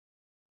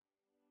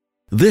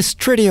This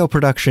Trideo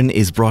production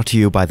is brought to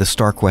you by the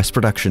StarQuest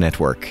Production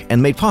Network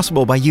and made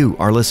possible by you,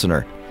 our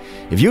listener.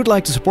 If you'd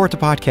like to support the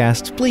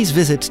podcast, please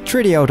visit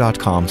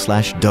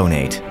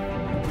trideo.com/donate.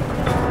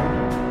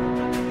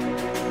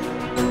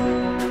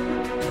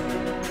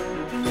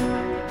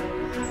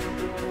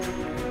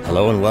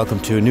 Hello and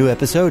welcome to a new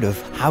episode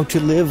of How to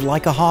Live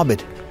Like a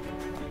Hobbit.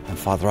 I'm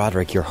Father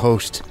Roderick, your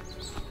host.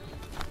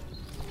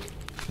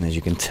 And as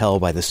you can tell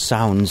by the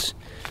sounds,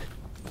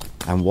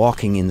 I'm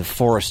walking in the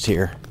forest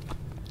here.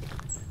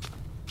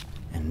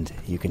 And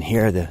you can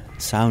hear the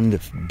sound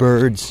of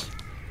birds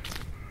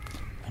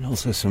and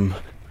also some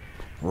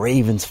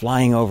ravens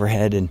flying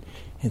overhead. And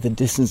in the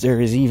distance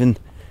there is even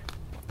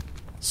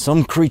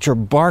some creature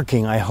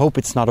barking. I hope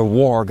it's not a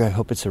warg. I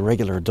hope it's a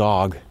regular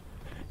dog.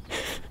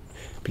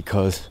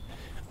 Because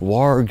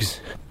wargs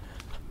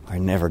are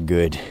never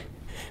good.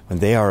 When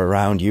they are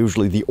around,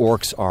 usually the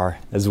orcs are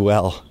as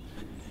well.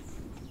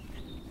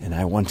 And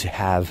I want to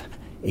have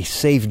a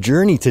safe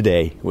journey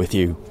today with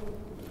you.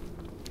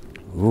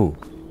 Ooh.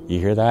 You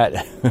hear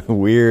that?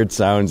 Weird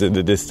sounds in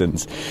the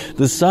distance.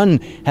 The sun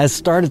has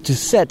started to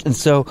set, and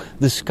so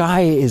the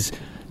sky is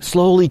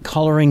slowly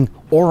coloring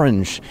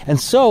orange,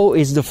 and so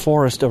is the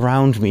forest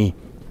around me.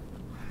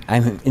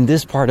 I'm in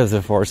this part of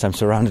the forest. I'm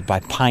surrounded by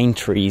pine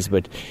trees,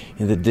 but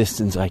in the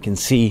distance I can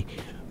see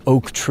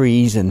oak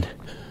trees and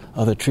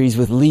other trees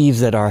with leaves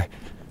that are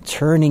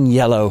turning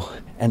yellow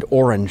and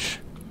orange.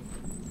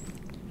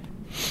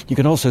 You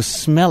can also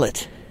smell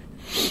it.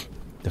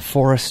 The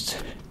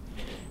forest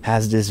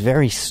has this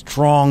very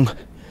strong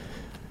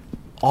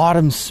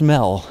autumn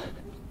smell.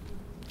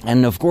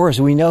 And of course,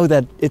 we know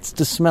that it's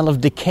the smell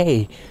of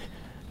decay.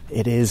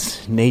 It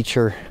is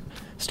nature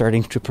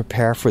starting to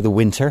prepare for the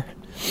winter.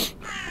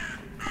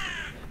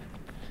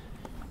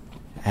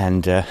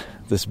 And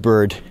this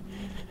bird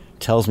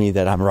tells me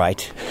that I'm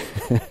right.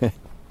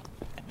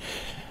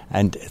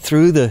 And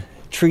through the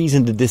trees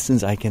in the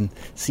distance, I can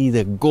see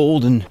the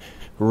golden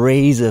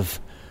rays of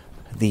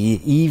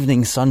the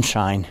evening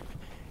sunshine.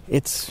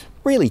 It's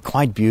really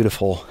quite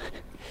beautiful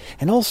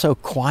and also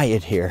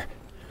quiet here.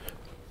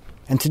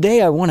 And today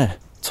I want to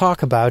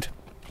talk about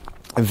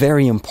a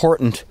very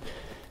important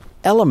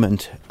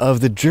element of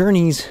the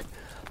journeys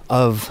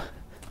of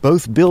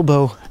both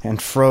Bilbo and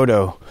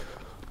Frodo,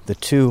 the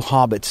two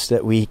hobbits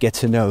that we get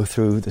to know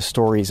through the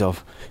stories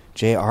of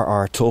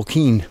J.R.R.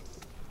 Tolkien.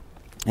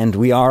 And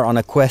we are on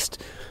a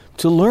quest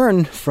to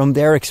learn from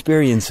their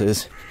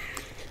experiences.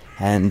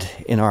 And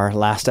in our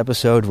last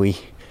episode we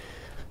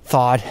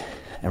thought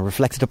and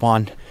reflected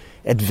upon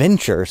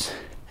adventures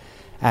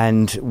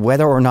and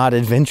whether or not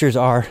adventures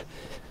are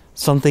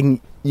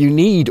something you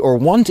need or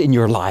want in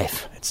your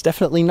life. It's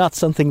definitely not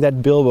something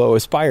that Bilbo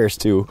aspires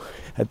to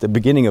at the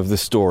beginning of the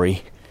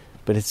story,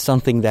 but it's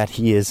something that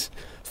he is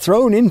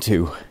thrown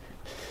into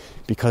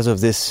because of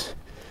this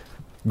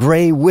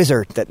grey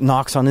wizard that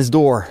knocks on his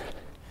door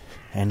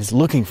and is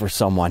looking for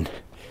someone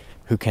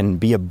who can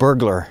be a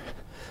burglar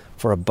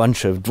for a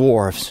bunch of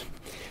dwarves.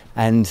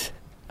 And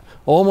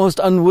almost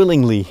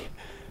unwillingly,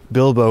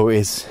 Bilbo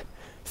is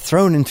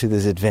thrown into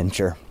this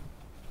adventure.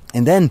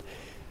 And then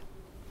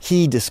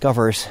he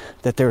discovers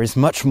that there is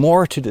much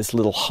more to this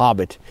little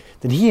hobbit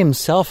than he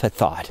himself had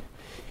thought.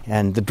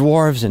 And the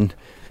dwarves and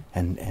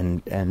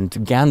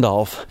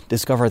Gandalf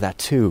discover that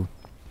too.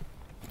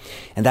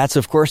 And that's,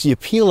 of course, the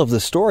appeal of the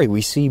story. We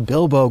see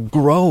Bilbo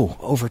grow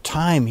over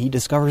time. He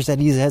discovers that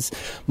he has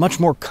much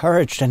more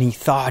courage than he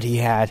thought he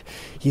had.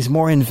 He's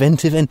more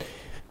inventive, and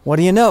what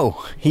do you know?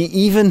 He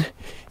even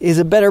is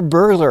a better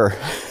burglar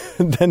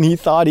than he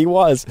thought he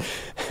was.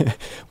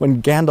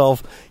 When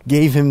Gandalf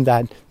gave him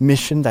that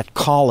mission, that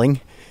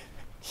calling,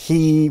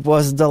 he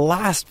was the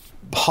last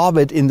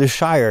hobbit in the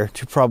Shire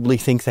to probably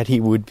think that he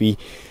would be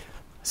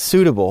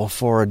suitable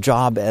for a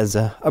job as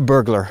a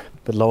burglar.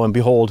 But lo and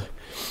behold,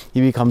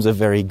 he becomes a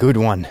very good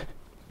one.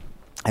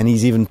 And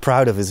he's even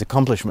proud of his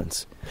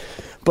accomplishments.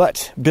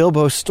 But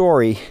Bilbo's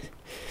story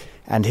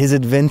and his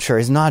adventure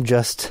is not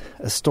just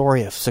a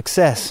story of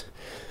success,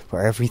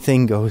 where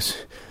everything goes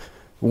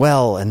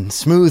well and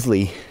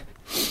smoothly.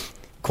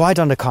 Quite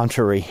on the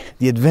contrary,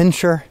 the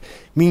adventure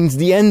means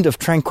the end of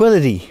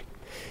tranquility.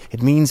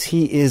 It means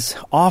he is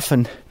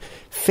often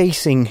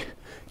facing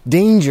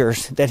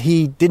dangers that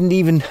he didn't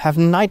even have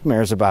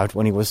nightmares about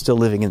when he was still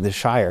living in the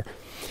Shire.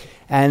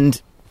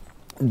 And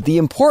the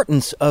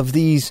importance of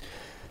these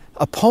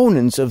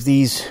opponents, of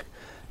these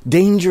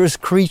dangerous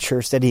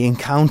creatures that he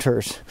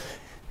encounters,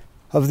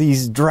 of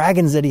these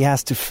dragons that he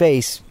has to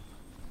face,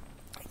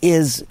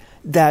 is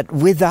that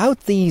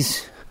without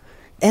these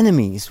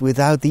enemies,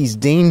 without these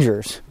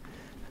dangers,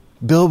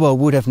 Bilbo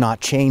would have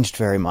not changed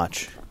very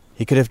much.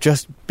 He could have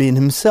just been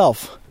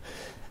himself.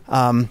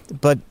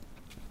 But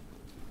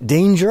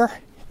danger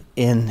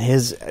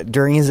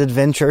during his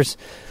adventures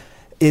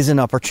is an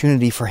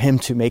opportunity for him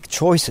to make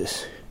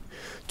choices,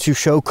 to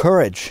show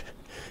courage,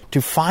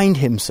 to find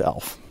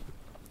himself,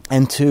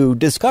 and to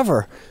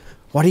discover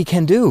what he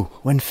can do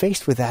when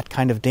faced with that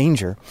kind of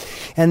danger.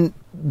 And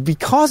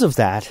because of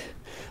that,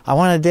 I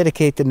want to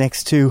dedicate the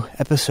next two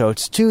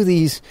episodes to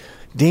these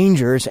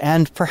dangers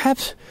and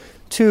perhaps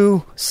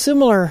to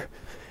similar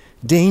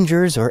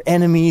dangers or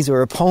enemies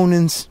or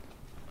opponents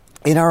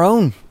in our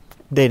own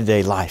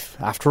day-to-day life.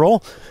 After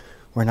all,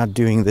 we're not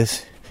doing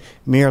this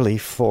merely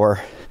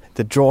for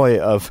the joy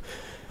of,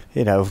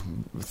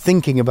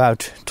 thinking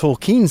about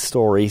Tolkien's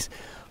stories,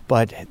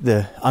 but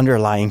the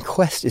underlying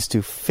quest is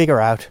to figure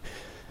out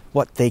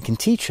what they can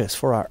teach us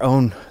for our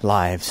own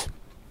lives.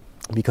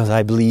 Because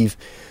I believe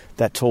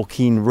that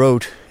Tolkien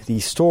wrote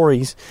these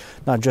stories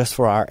not just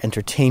for our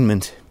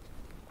entertainment,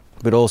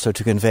 but also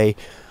to convey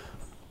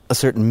a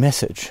certain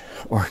message,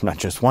 or not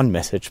just one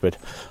message, but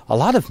a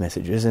lot of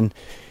messages. And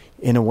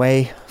in a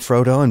way,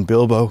 Frodo and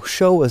Bilbo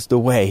show us the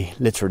way,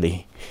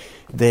 literally.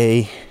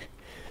 They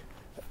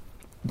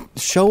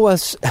show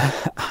us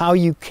how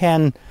you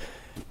can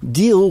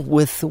deal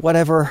with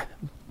whatever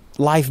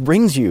life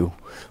brings you,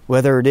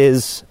 whether it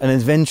is an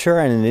adventure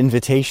and an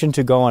invitation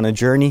to go on a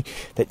journey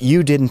that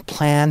you didn't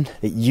plan,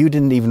 that you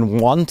didn't even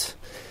want.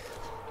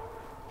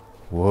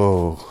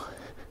 Whoa,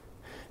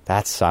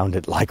 that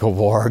sounded like a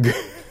warg.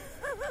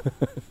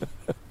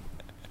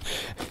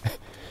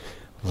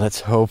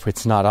 Let's hope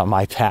it's not on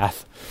my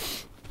path.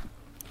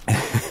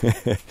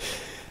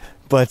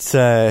 But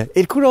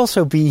it could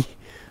also be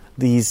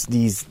these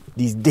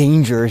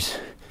dangers,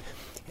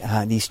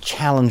 these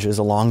challenges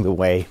along the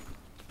way.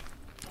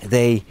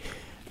 They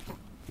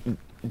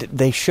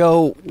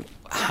show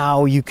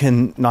how you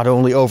can not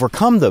only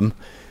overcome them,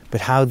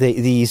 but how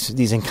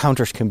these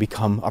encounters can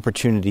become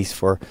opportunities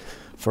for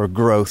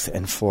growth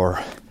and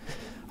for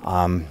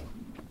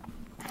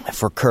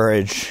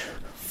courage,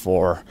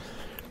 for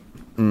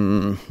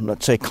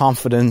let's say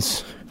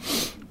confidence,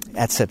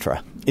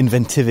 etc.,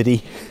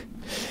 inventivity.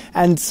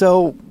 And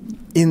so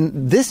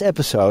in this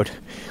episode,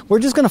 we're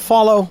just going to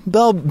follow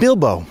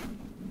Bilbo,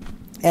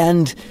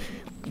 and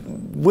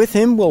with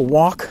him we'll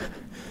walk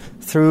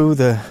through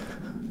the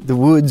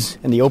woods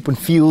and the open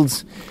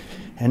fields,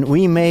 and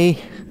we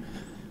may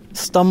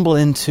stumble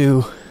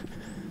into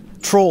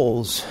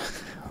trolls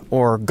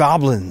or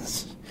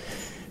goblins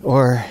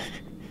or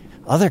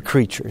other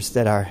creatures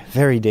that are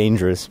very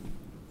dangerous.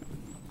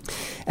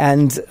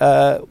 And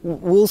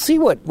we'll see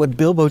what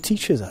Bilbo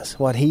teaches us,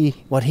 what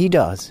he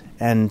does,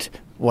 and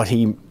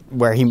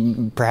where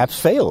he perhaps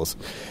fails.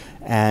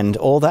 And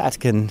all that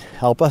can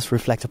help us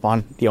reflect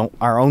upon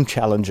our own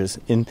challenges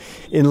in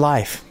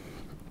life.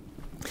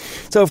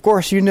 So, of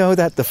course, you know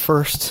that the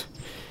first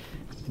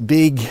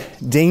big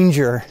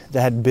danger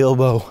that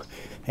Bilbo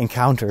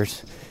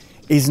encounters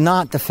is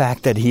not the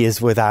fact that he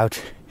is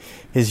without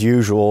his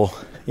usual,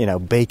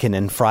 bacon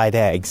and fried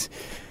eggs,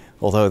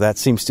 although that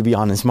seems to be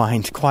on his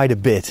mind quite a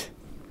bit.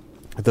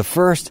 The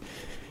first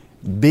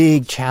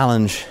big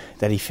challenge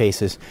that he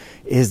faces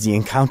is the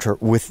encounter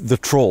with the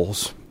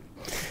trolls.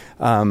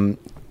 And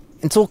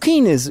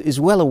Tolkien is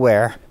well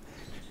aware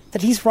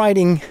that he's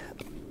writing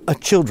a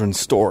children's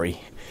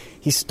story.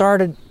 He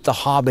started The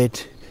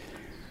Hobbit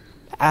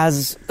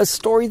as a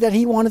story that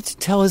he wanted to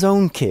tell his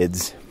own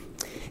kids.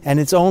 And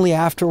it's only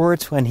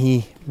afterwards, when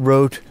he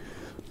wrote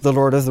the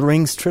Lord of the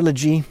Rings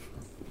trilogy,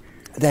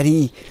 that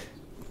he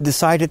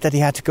decided that he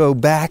had to go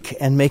back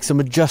and make some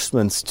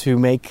adjustments to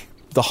make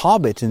The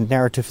Hobbit and the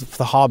narrative of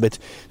The Hobbit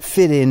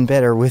fit in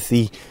better with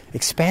the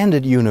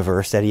expanded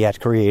universe that he had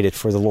created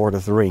for the Lord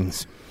of the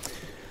Rings.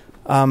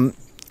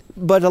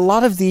 But a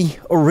lot of the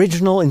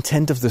original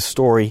intent of the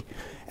story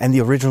and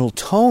the original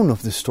tone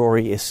of the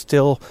story is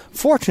still,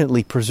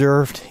 fortunately,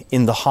 preserved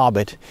in The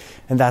Hobbit,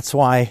 and that's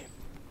why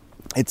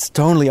it's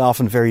tonally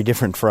often very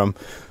different from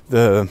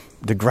the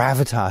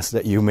gravitas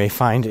that you may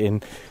find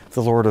in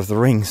the Lord of the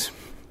Rings.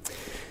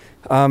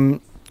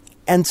 And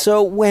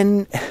so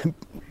when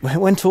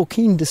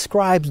Tolkien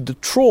describes the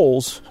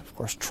trolls, of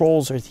course,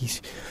 trolls are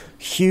these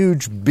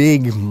huge,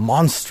 big,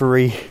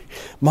 monster-like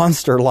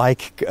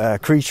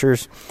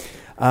creatures.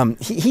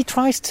 He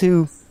tries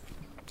to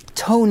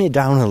tone it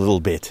down a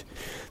little bit,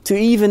 to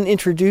even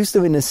introduce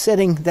them in a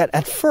setting that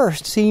at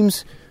first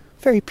seems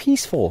very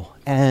peaceful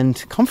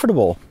and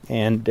comfortable.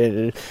 And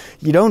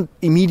you don't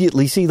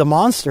immediately see the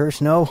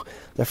monsters. No,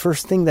 the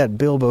first thing that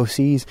Bilbo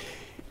sees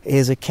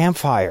is a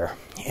campfire.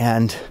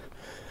 And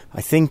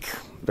I think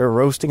they're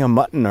roasting a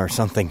mutton or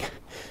something.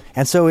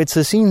 And so it's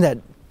a scene that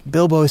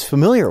Bilbo is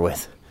familiar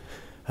with.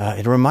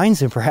 It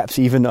reminds him perhaps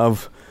even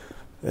of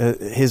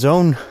his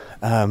own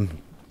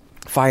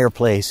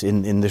fireplace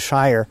in the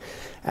Shire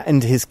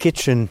and his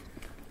kitchen,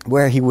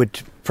 where he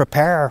would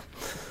prepare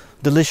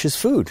delicious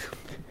food.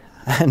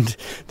 And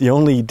the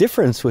only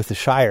difference with the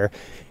Shire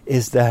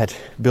is that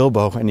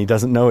Bilbo, and he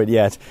doesn't know it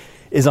yet,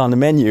 is on the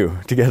menu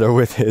together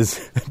with his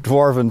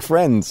dwarven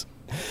friends.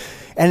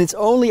 And it's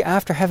only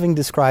after having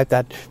described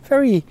that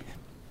very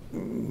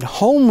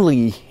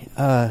homely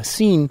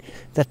scene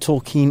that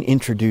Tolkien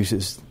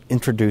introduces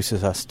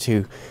us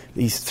to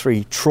these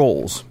three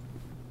trolls.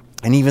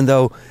 And even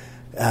though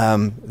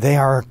they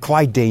are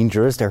quite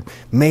dangerous, they're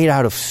made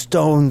out of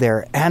stone,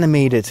 they're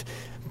animated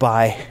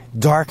by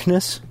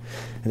darkness,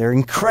 they're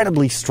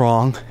incredibly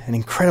strong and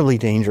incredibly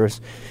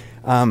dangerous.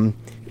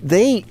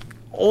 They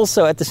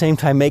also at the same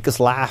time make us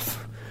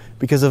laugh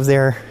because of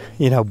their,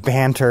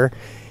 banter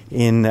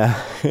in a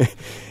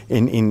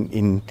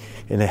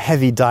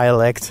heavy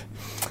dialect.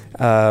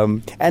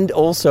 And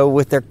also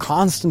with their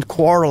constant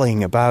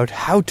quarreling about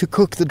how to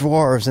cook the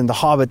dwarves and the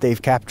hobbit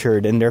they've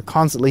captured, and they're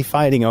constantly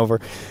fighting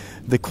over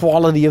the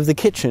quality of the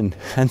kitchen.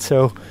 And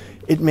so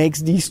it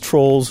makes these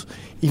trolls,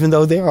 even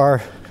though they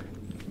are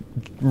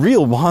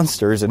real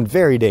monsters and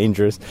very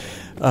dangerous,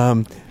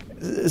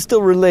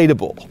 still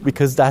relatable,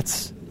 because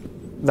that's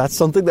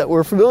something that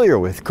we're familiar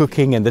with,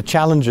 cooking and the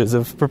challenges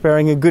of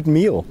preparing a good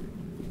meal.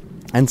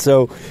 And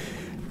so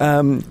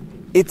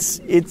it's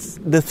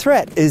the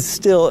threat is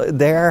still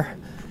there,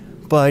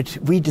 but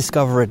we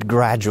discover it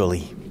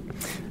gradually.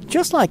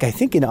 Just like I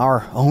think in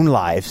our own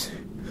lives,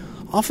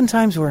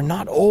 oftentimes we're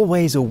not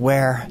always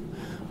aware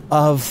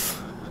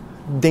of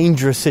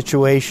dangerous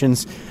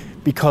situations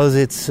because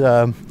it's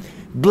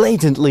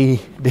blatantly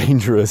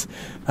dangerous.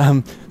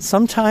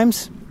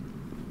 Sometimes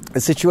a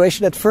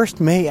situation at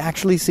first may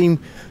actually seem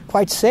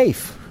quite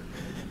safe,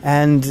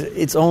 and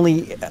it's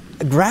only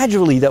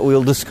gradually that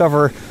we'll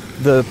discover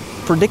the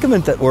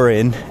predicament that we're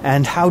in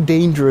and how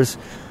dangerous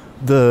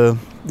the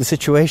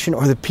situation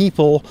or the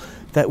people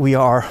that we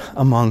are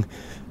among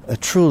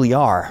truly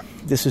are.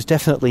 This is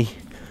definitely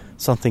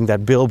something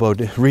that Bilbo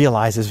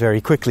realizes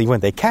very quickly when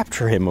they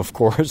capture him, of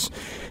course.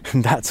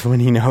 And that's when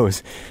he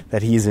knows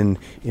that he's in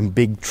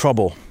big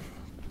trouble.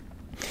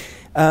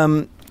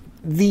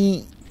 The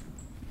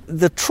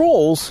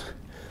trolls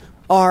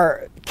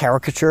are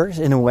caricatures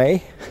in a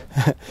way.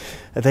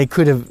 They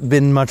could have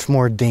been much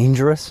more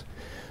dangerous.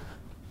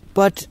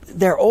 But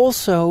they're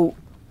also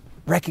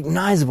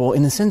recognizable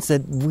in the sense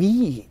that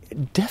we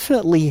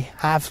definitely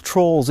have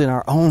trolls in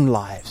our own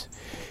lives,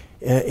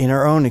 in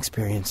our own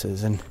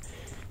experiences. And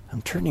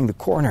I'm turning the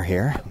corner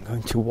here. I'm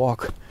going to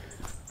walk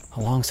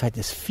alongside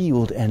this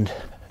field, and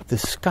the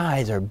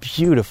skies are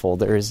beautiful.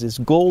 There is this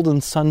golden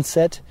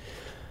sunset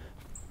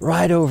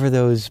right over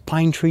those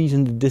pine trees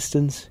in the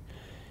distance,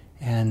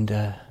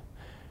 and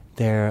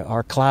there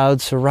are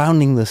clouds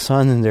surrounding the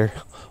sun, and they're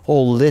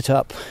all lit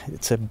up.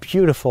 It's a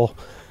beautiful,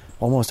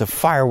 almost a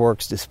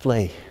fireworks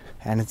display,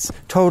 and it's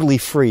totally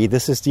free.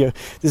 This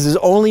is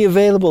only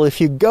available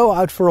if you go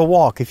out for a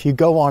walk, if you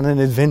go on an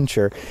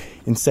adventure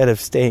instead of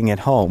staying at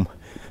home.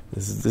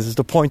 This is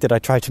the point that I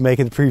tried to make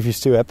in the previous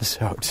 2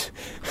 episodes.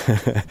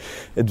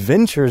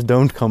 Adventures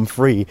don't come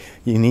free.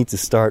 You need to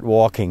start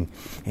walking.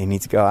 You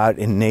need to go out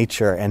in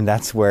nature, and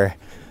that's where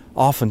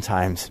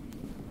oftentimes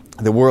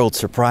the world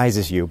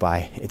surprises you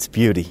by its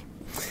beauty.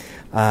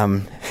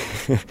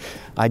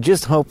 I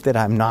just hope that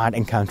I'm not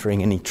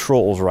encountering any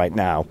trolls right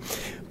now,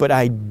 but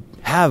I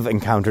have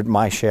encountered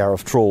my share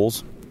of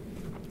trolls,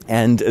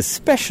 and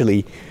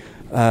especially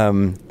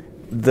the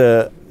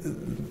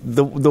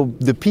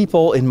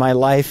people in my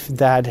life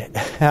that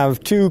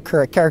have 2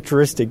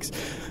 characteristics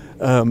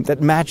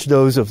that match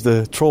those of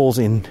the trolls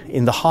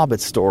in the Hobbit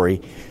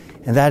story,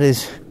 and that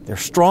is they're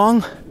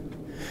strong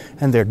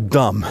and they're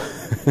dumb.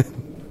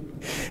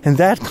 And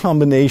that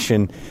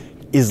combination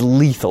is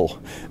lethal,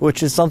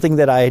 which is something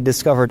that I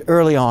discovered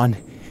early on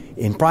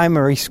in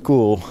primary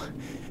school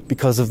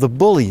because of the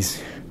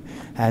bullies.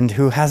 And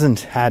who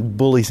hasn't had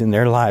bullies in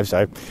their lives?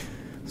 I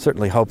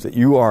certainly hope that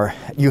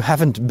you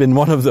haven't been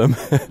one of them.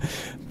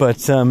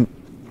 But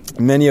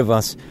many of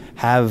us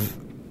have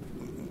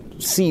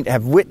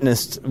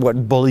witnessed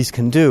what bullies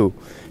can do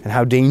and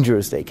how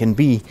dangerous they can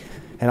be.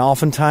 And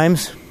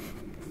oftentimes,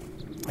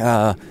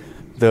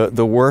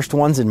 the worst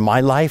ones in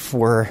my life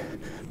were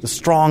the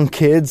strong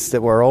kids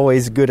that were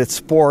always good at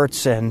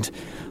sports and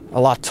a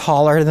lot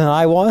taller than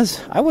I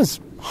was. I was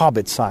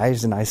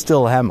hobbit-sized, and I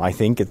still am, I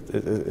think,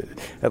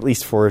 at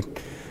least for,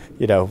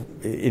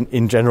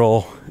 in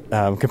general,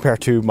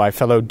 compared to my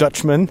fellow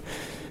Dutchmen.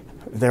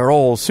 They're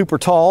all super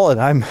tall, and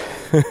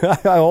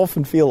I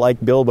often feel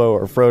like Bilbo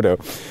or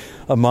Frodo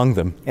among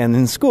them. And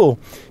in school,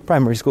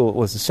 primary school, it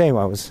was the same.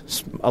 I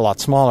was a lot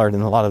smaller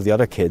than a lot of the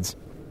other kids.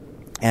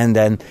 And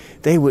then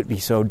they would be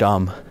so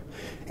dumb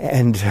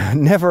and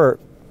never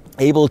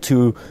able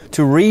to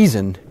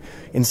reason.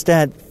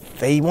 Instead,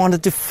 they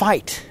wanted to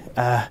fight.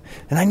 And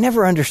I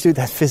never understood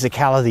that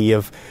physicality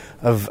of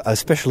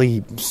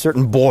especially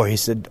certain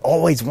boys that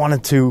always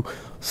wanted to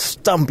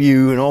stump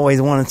you and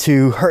always wanted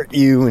to hurt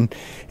you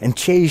and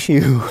chase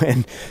you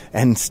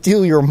and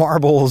steal your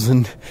marbles.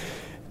 And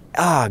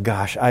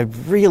gosh, I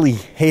really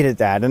hated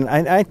that. And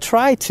I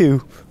try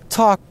to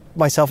talk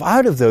myself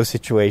out of those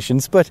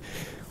situations, but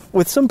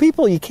with some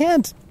people you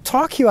can't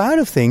talk you out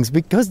of things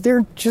because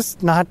they're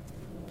just not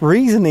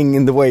reasoning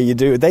in the way you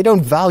do. They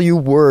don't value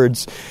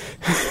words.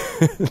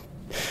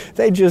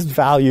 They just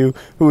value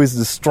who is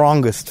the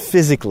strongest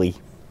physically.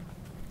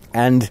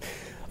 And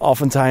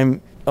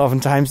oftentimes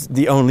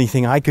the only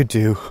thing I could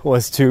do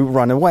was to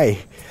run away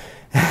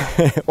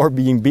or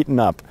being beaten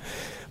up.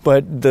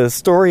 But the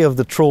story of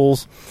the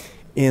trolls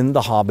in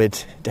The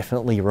Hobbit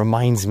definitely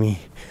reminds me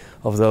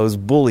of those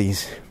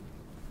bullies.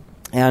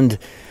 And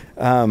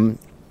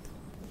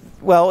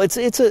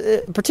it's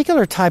a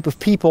particular type of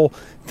people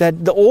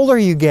that the older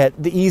you get,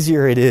 the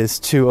easier it is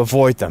to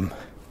avoid them.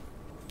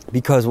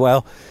 Because,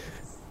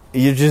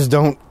 you just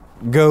don't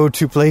go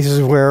to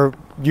places where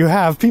you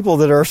have people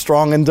that are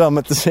strong and dumb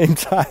at the same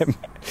time,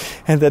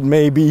 and that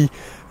may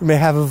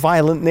have a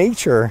violent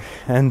nature,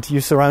 and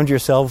you surround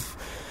yourself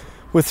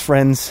with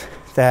friends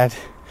that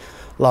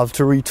love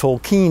to read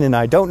Tolkien, and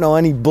I don't know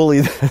any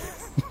bully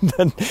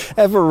that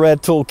ever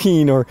read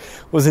Tolkien or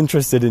was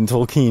interested in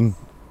Tolkien.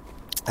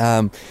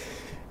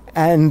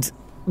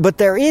 But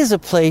there is a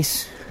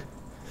place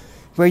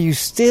where you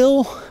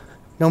still,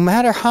 no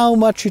matter how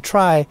much you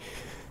try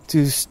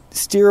to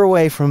steer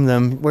away from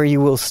them, where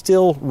you will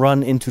still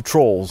run into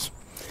trolls.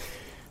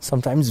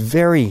 Sometimes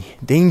very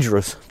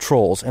dangerous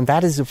trolls. And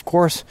that is, of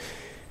course,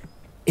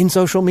 in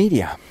social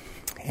media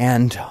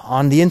and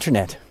on the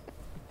internet.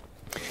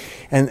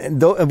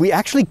 And we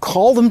actually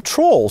call them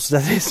trolls.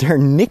 That is their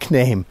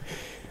nickname.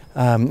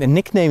 A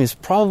nickname is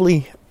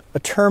probably a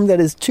term that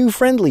is too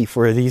friendly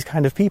for these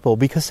kind of people,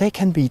 because they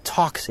can be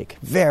toxic,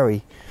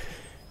 very,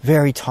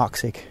 very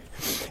toxic.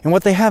 And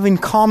what they have in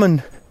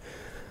common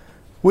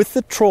with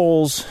the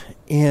trolls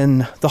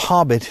in The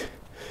Hobbit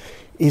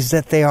is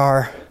that they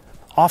are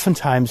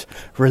oftentimes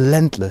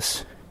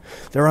relentless.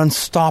 They're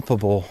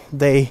unstoppable.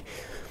 They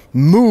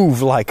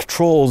move like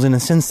trolls in a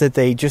sense that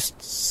they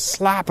just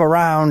slap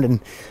around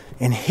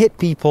and hit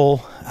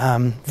people,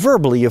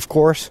 verbally, of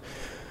course.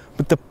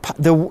 But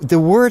the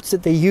words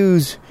that they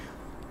use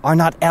are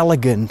not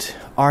elegant,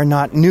 are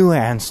not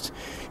nuanced.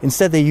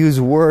 Instead, they use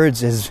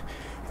words as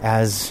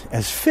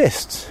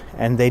fists,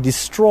 and they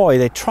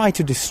try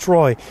to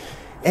destroy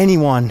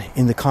anyone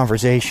in the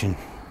conversation.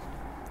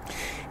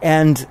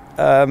 And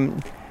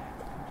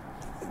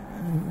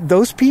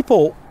those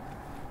people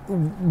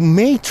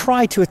may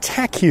try to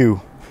attack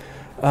you.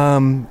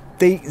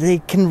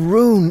 They can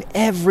ruin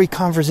every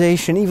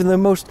conversation, even the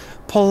most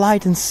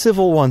polite and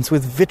civil ones,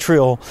 with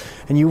vitriol.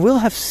 And you will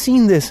have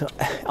seen this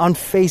on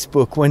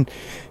Facebook when,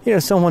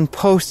 someone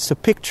posts a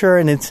picture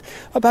and it's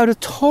about a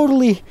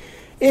totally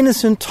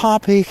innocent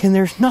topic and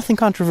there's nothing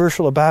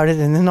controversial about it,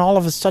 and then all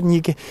of a sudden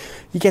you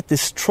get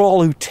this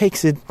troll who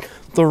takes it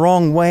the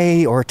wrong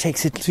way or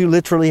takes it too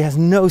literally, has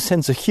no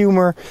sense of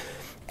humor,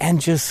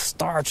 and just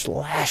starts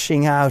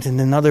lashing out, and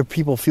then other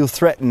people feel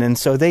threatened, and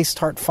so they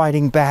start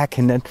fighting back,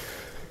 and then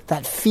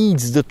that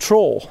feeds the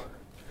troll.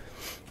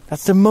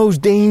 That's the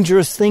most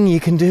dangerous thing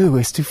you can do,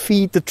 is to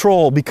feed the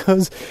troll,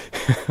 because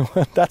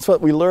that's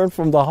what we learned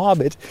from The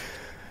Hobbit.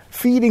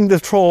 Feeding the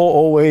troll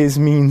always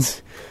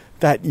means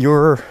that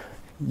you're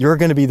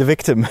going to be the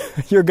victim.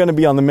 You're going to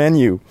be on the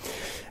menu.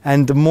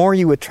 And the more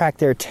you attract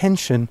their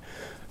attention,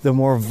 the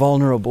more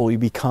vulnerable you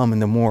become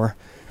and the more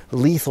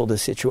lethal the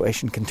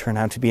situation can turn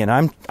out to be. And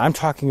I'm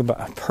talking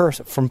about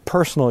from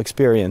personal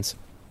experience,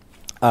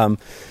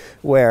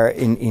 where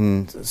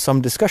in some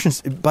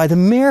discussions, by the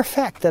mere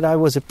fact that I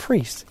was a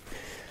priest,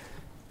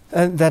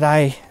 that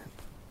I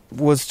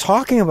was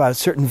talking about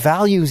certain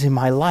values in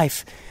my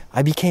life,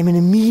 I became an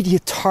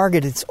immediate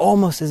target. It's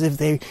almost as if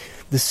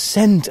the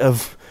scent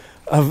of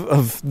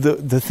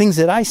the things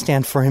that I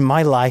stand for in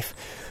my life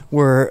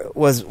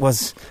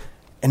was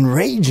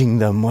enraging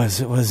them,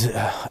 was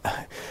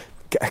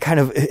kind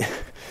of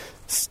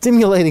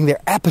stimulating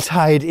their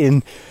appetite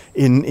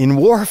in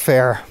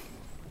warfare,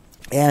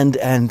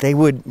 and they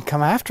would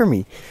come after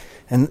me.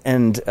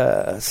 And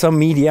some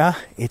media,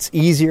 it's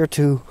easier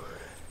to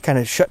kind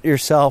of shut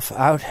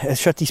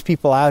these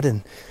people out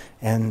and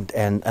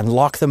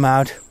lock them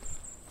out.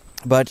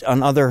 But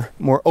on other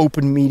more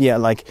open media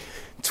like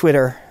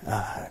Twitter,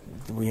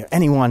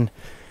 anyone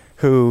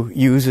who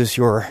uses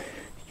your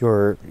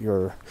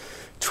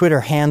Twitter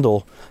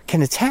handle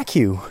can attack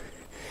you,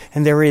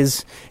 and there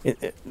is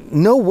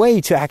no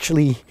way to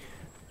actually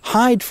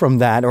hide from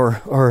that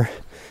or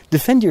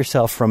defend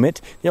yourself from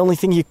it. The only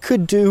thing you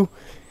could do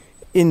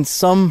in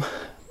some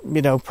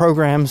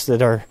programs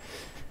that are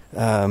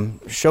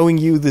showing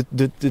you the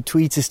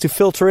tweets is to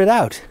filter it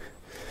out,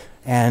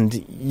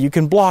 and you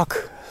can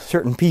block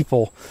certain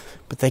people,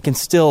 but they can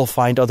still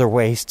find other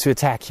ways to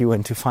attack you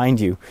and to find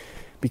you,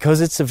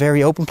 because it's a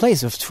very open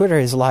place. If Twitter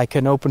is like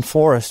an open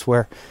forest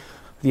where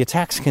the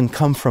attacks can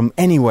come from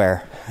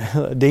anywhere.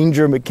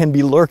 Danger can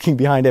be lurking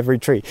behind every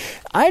tree.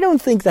 I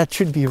don't think that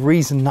should be a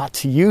reason not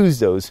to use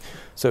those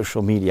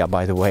social media,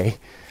 by the way.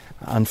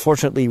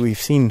 Unfortunately, we've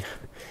seen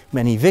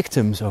many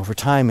victims over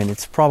time, and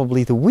it's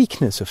probably the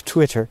weakness of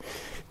Twitter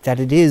that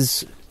it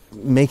is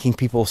making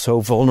people so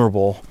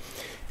vulnerable,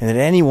 and that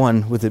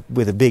anyone with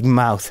a big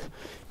mouth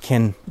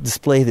can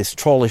display this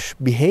trollish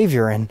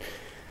behavior. And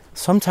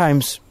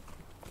sometimes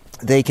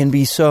they can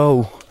be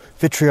so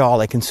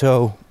vitriolic and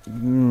so,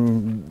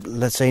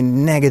 let's say,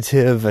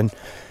 negative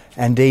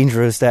and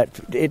dangerous that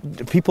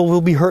people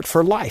will be hurt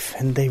for life,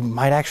 and they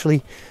might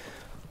actually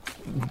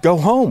go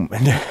home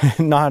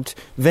and not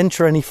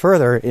venture any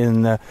further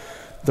in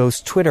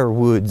those Twitter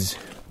woods.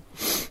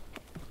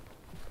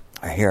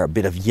 I hear a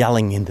bit of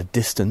yelling in the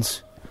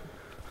distance.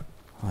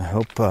 I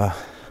hope,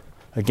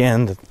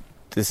 again, that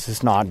this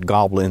is not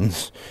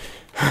goblins.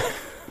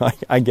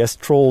 I guess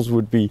trolls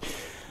would be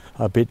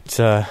a bit,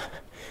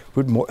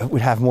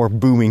 would have more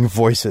booming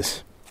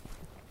voices.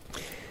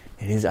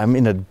 I'm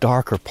in a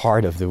darker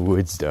part of the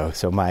woods, though,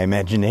 so my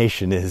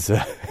imagination is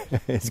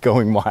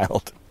going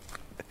wild.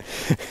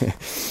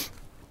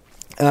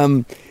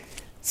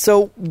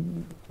 So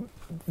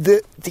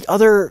the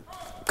other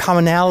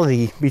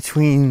commonality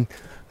between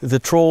the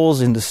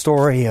trolls in the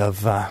story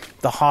of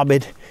The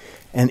Hobbit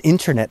and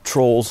internet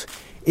trolls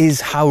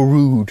is how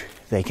rude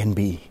they can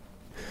be.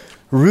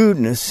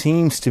 Rudeness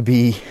seems to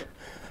be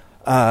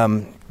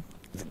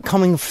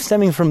stemming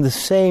from the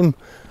same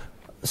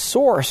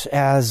source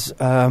as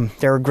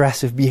their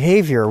aggressive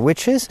behavior,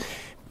 which is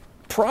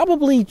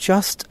probably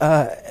just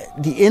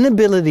the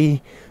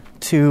inability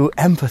to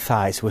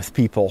empathize with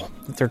people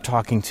that they're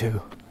talking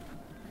to.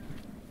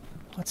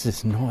 What's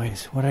this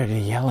noise? What are they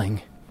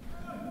yelling?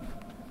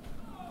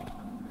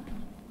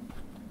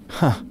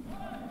 Huh.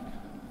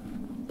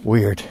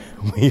 Weird.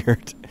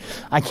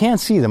 I can't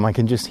see them, I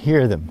can just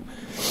hear them.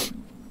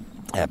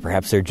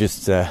 Perhaps they're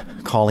just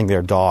calling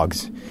their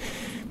dogs.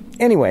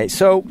 Anyway,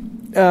 so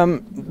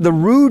the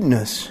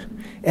rudeness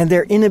and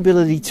their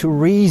inability to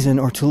reason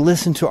or to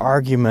listen to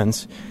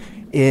arguments,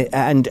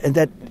 and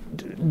that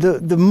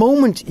the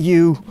moment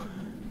you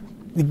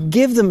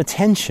give them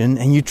attention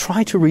and you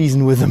try to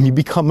reason with them, you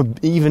become an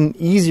even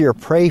easier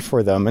prey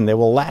for them, and they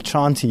will latch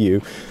onto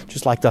you,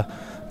 just like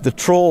the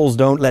trolls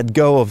don't let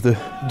go of the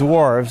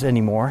dwarves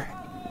anymore.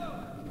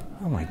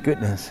 Oh my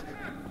goodness.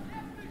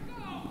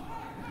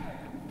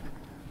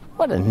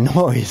 What a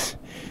noise.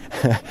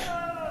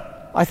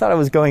 I thought I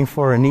was going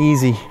for an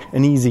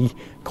easy,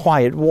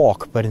 quiet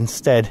walk, but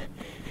instead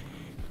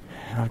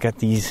I've got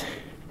these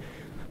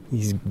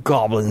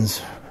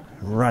goblins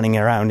running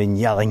around and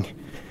yelling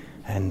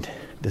and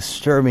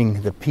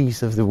disturbing the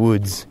peace of the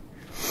woods.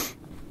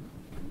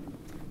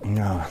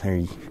 Oh,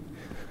 they're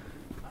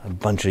a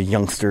bunch of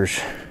youngsters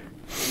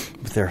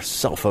with their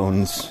cell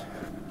phones.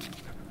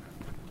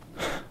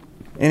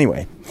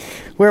 Anyway,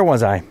 where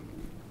was I?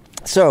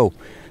 So,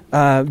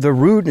 the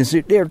rudeness,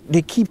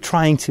 they keep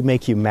trying to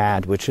make you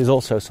mad, which is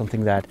also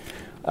something that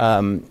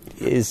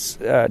is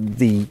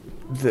the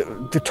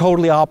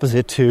totally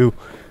opposite to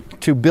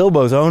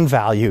Bilbo's own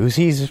values.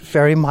 He's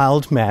very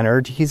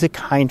mild-mannered. He's a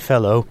kind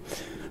fellow.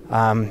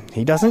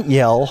 He doesn't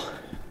yell.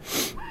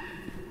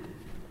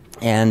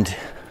 And,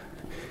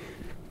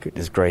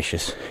 goodness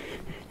gracious,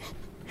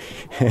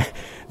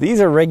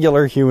 these are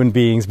regular human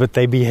beings, but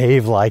they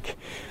behave like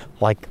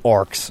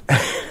orcs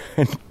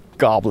and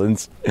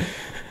goblins.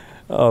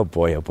 Oh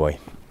boy.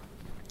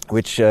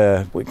 Which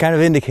kind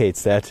of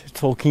indicates that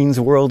Tolkien's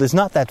world is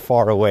not that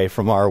far away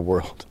from our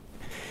world.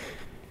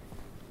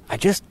 I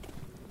just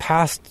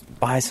passed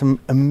by some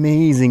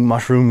amazing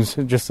mushrooms.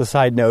 Just a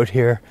side note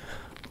here.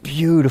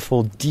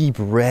 Beautiful, deep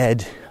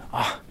red.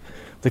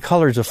 The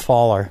colors of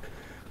fall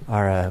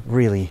are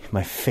really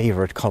my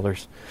favorite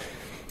colors.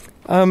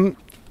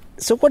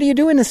 So what do you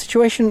do in a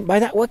situation by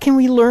that? What can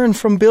we learn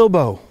from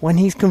Bilbo when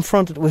he's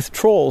confronted with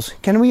trolls?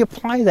 Can we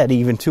apply that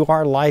even to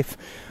our life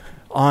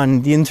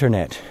on the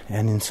internet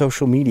and in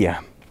social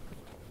media?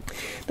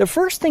 The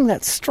first thing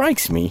that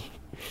strikes me,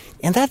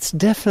 and that's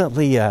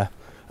definitely an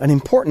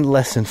important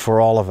lesson for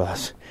all of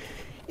us,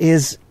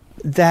 is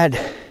that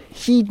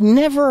he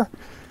never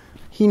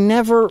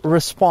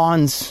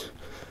responds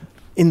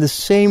in the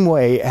same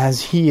way as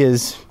he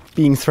is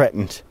being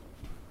threatened.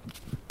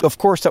 Of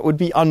course, that would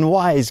be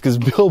unwise because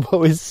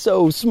Bilbo is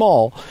so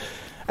small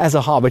as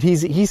a hobbit.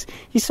 He's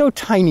so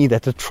tiny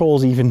that the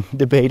trolls even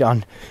debate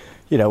on,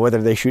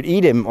 whether they should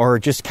eat him or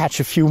just catch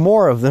a few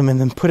more of them and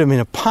then put him in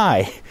a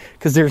pie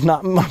because there's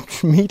not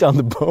much meat on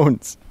the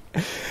bones.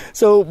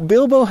 So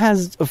Bilbo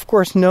has, of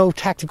course, no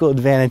tactical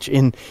advantage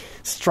in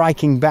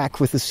striking back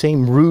with the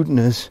same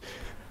rudeness.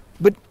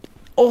 But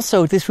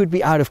also, this would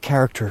be out of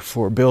character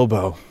for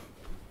Bilbo.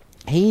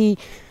 He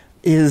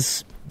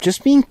is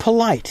just being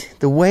polite.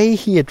 The way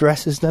he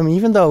addresses them,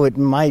 even though it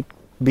might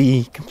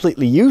be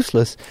completely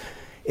useless,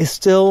 is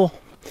still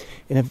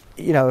in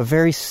a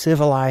very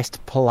civilized,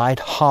 polite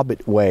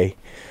hobbit way.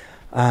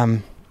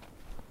 Then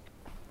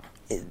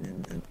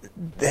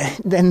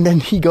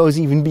he goes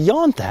even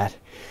beyond that.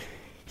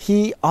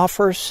 He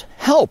offers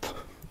help.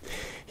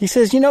 He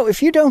says,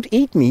 if you don't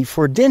eat me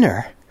for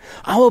dinner,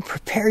 I will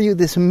prepare you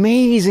this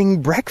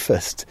amazing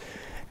breakfast.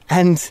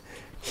 And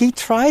he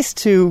tries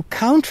to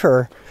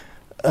counter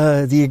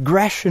the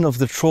aggression of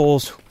the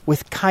trolls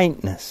with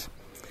kindness.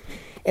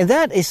 And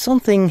that is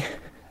something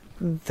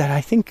that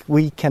I think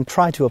we can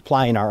try to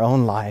apply in our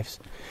own lives.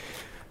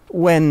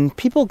 When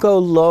people go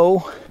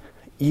low,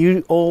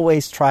 you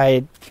always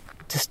try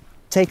to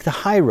take the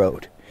high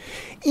road,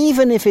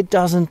 even if it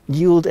doesn't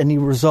yield any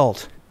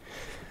result.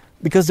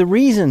 Because the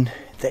reason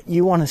that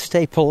you want to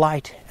stay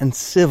polite and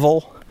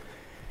civil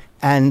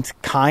and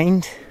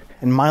kind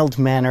and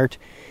mild-mannered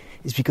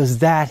is because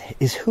that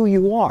is who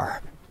you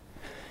are.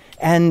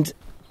 And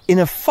in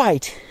a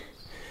fight,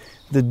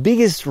 the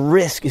biggest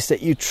risk is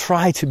that you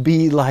try to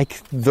be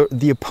like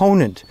the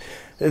opponent.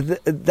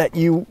 That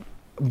you,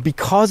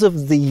 because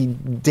of the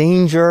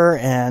danger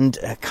and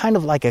kind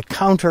of like a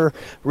counter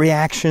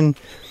reaction,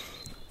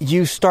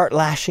 you start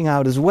lashing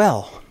out as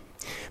well.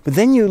 But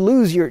then you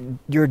lose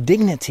your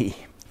dignity.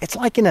 It's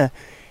like in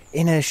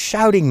a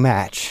shouting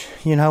match.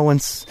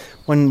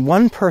 When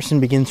one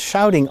person begins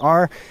shouting,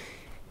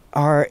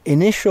 our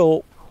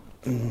initial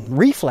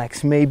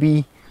reflex may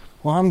be,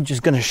 well, I'm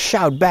just going to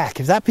shout back.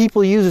 If that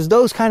people uses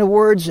those kind of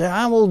words,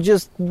 I will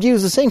just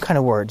use the same kind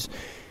of words.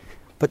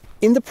 But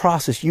in the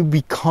process, you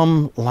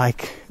become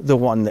like the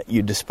one that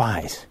you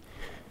despise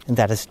and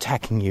that is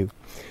attacking you.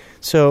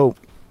 So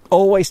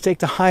always take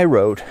the high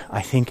road,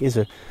 I think, is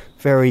a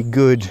very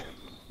good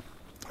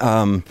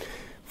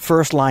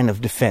first line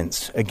of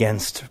defense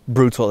against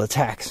brutal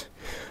attacks.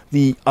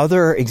 The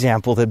other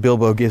example that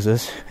Bilbo gives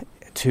us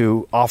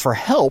to offer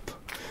help,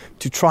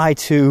 to try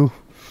to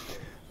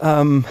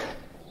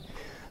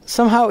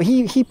somehow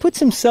he puts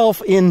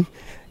himself in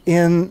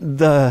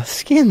the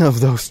skin of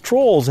those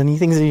trolls, and he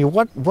thinks,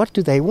 what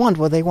do they want?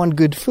 Well, they want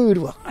good food.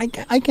 Well, I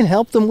can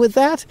help them with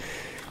that,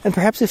 and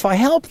perhaps if I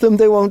help them,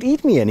 they won't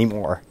eat me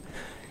anymore.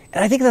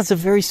 And I think that's a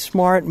very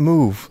smart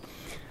move.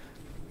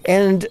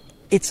 And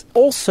it's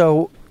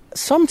also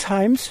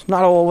sometimes,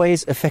 not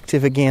always,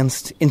 effective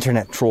against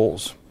internet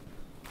trolls.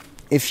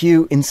 If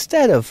you,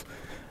 instead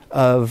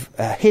of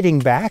hitting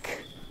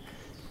back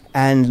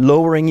and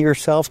lowering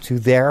yourself to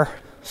their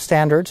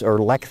standards or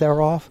lack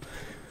thereof,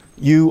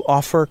 you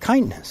offer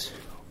kindness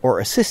or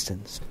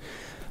assistance.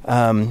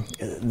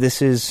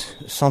 This is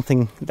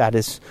something that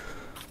is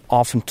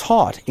often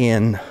taught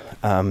in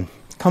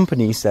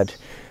companies that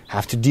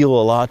have to deal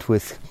a lot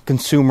with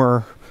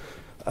consumer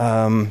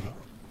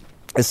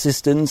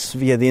assistance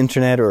via the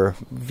internet or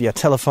via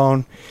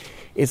telephone.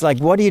 It's like,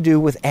 what do you do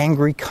with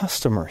angry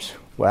customers?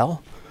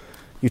 Well,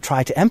 you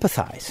try to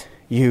empathize.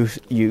 You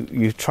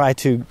try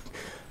to...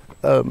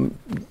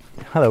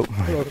 Hello.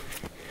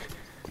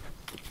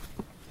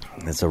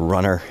 It's a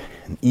runner,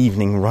 an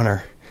evening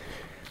runner.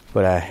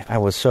 But I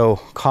was so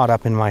caught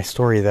up in my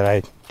story that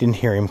I didn't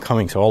hear him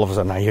coming, so all of a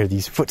sudden I hear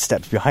these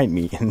footsteps behind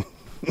me, and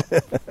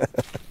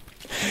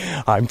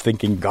I'm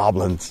thinking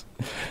goblins.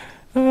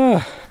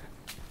 I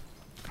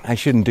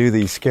shouldn't do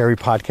these scary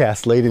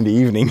podcasts late in the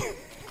evening.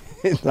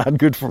 It's not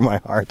good for my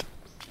heart.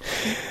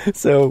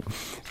 So,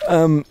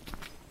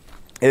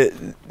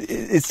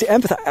 it's to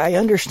empathize. I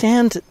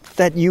understand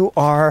that you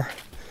are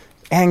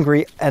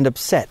angry and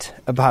upset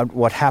about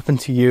what happened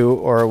to you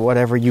or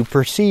whatever you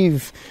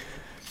perceive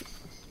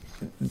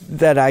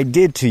that I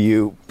did to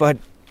you, but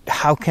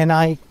how can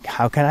I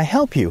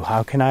help you?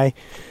 How can I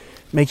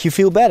make you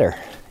feel better?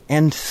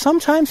 And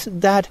sometimes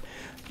that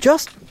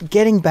just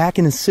getting back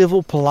in a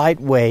civil, polite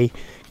way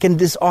can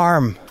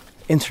disarm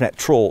internet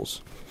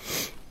trolls.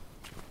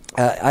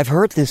 I've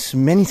heard this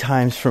many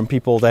times from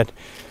people that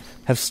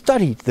have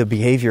studied the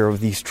behavior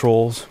of these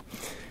trolls,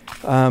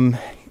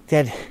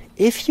 that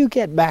if you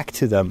get back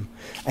to them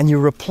and you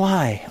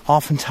reply,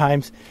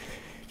 oftentimes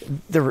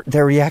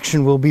their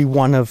reaction will be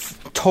one of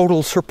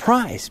total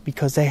surprise,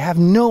 because they have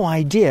no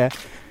idea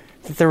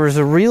that there is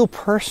a real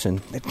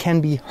person that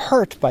can be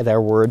hurt by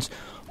their words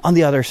on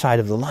the other side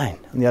of the line,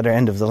 on the other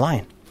end of the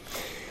line.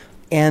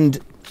 And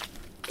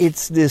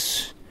it's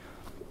this,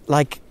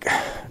 like,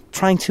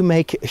 trying to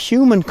make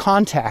human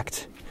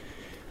contact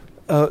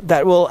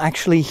that will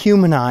actually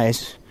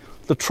humanize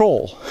the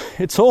troll.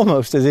 It's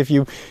almost as if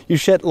you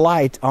shed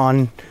light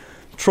on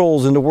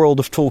trolls in the world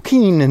of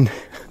Tolkien, and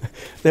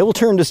they will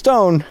turn to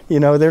stone.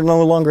 They're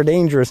no longer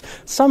dangerous.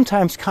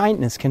 Sometimes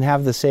kindness can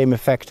have the same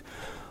effect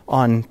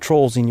on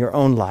trolls in your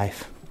own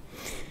life.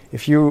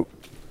 If you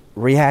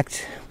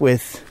react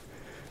with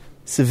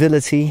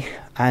civility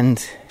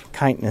and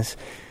kindness,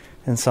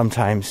 and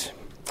sometimes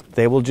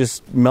they will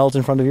just melt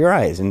in front of your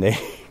eyes, and they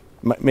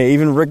may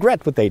even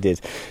regret what they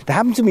did. That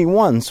happened to me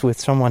once with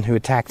someone who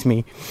attacked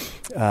me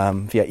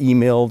via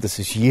email. This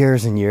is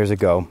years and years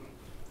ago.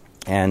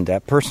 And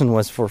that person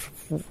was, for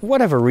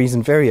whatever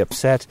reason, very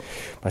upset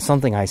by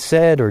something I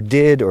said or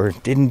did or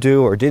didn't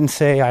do or didn't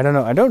say. I don't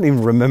know. I don't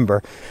even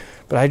remember.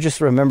 But I just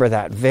remember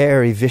that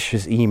very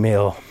vicious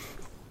email.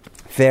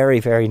 Very,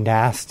 very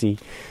nasty.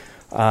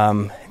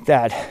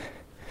 That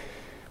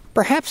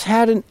perhaps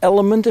had an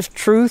element of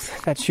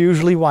truth. That's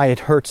usually why it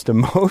hurts the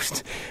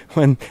most.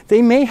 When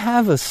they may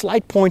have a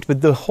slight point,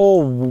 but the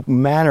whole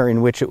manner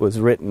in which it was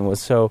written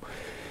was so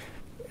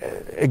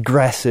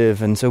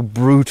aggressive and so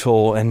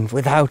brutal, and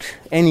without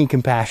any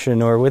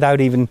compassion or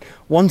without even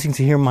wanting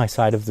to hear my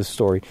side of the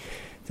story,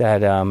 that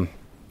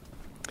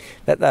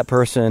that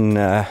person,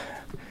 that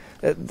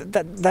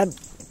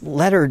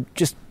letter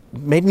just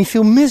made me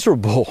feel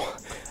miserable.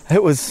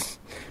 It was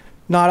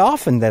not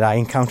often that I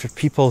encountered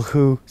people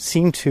who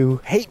seemed to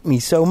hate me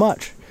so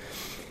much.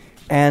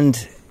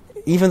 And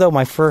even though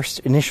my first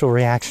initial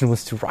reaction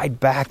was to write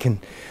back in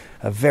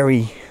a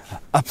very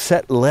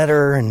upset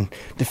letter and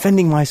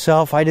defending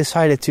myself, I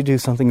decided to do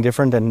something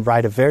different and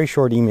write a very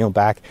short email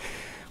back.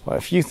 Well,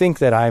 if you think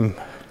that I'm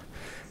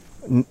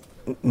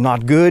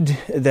not good,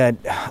 that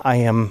I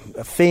am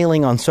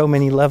failing on so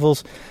many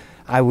levels,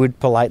 I would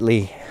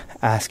politely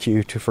ask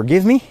you to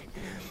forgive me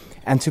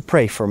and to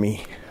pray for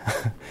me.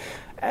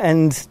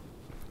 And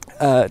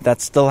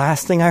that's the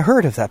last thing I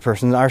heard of that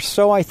person, or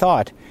so I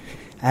thought.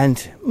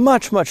 And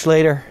much, much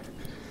later,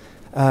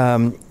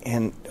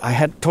 and I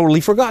had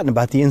totally forgotten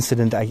about the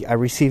incident. I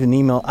received an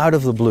email out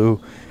of the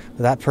blue with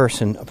that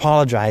person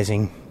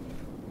apologizing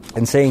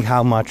and saying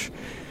how much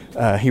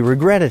he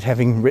regretted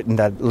having written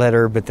that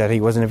letter, but that he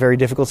was in a very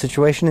difficult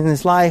situation in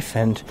his life,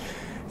 and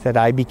that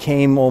I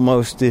became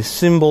almost this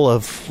symbol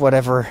of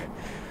whatever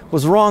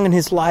was wrong in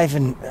his life,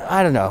 and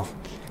I don't know.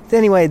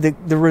 Anyway,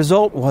 the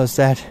result was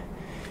that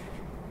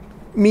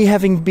me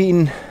having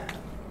been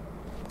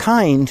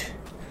kind,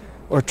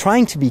 or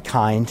trying to be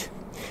kind,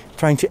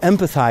 trying to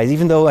empathize,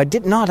 even though I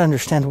did not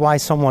understand why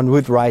someone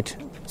would write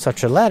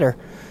such a letter,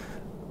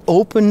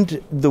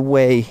 opened the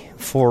way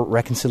for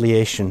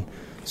reconciliation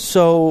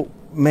so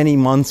many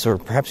months or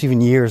perhaps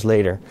even years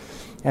later.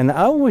 And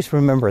I always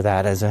remember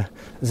that as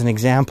an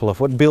example of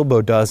what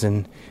Bilbo does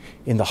in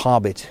The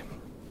Hobbit,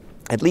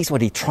 at least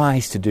what he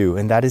tries to do,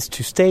 and that is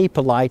to stay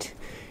polite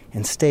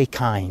and stay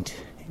kind,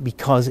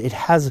 because it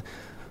has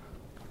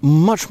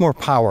much more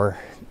power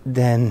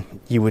than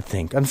you would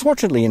think.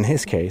 Unfortunately, in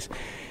his case,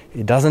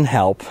 it doesn't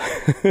help.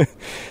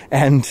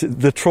 And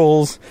the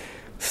trolls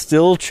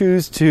still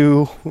choose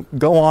to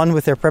go on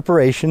with their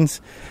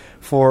preparations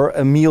for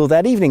a meal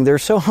that evening. They're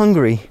so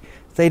hungry,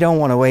 they don't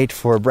want to wait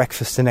for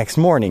breakfast the next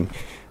morning.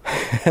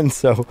 And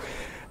so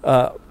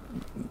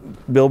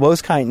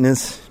Bilbo's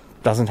kindness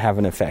doesn't have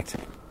an effect.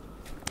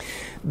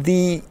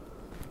 The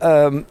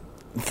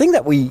thing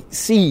that we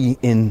see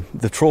in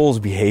the trolls'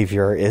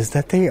 behavior is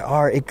that they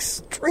are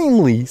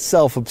extremely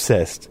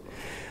self-obsessed.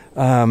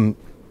 And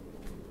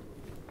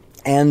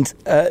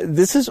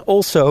this is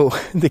also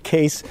the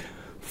case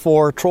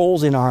for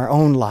trolls in our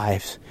own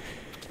lives.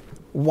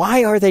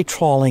 Why are they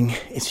trolling?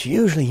 It's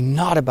usually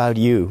not about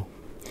you.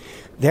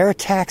 Their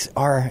attacks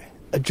are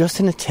just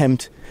an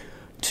attempt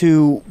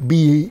to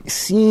be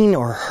seen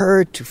or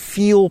heard, to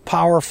feel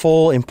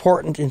powerful,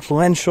 important,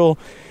 influential,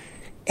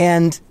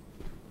 and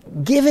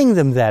giving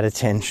them that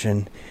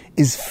attention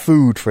is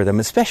food for them,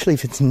 especially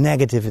if it's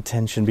negative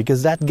attention,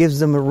 because that gives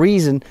them a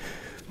reason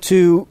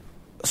to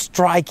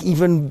strike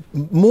even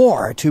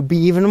more, to be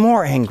even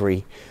more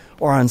angry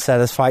or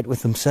unsatisfied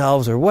with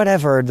themselves, or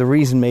whatever the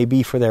reason may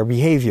be for their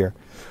behavior.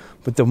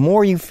 But the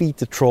more you feed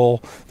the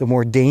troll, the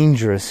more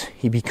dangerous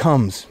he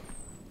becomes.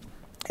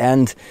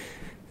 And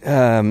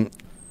the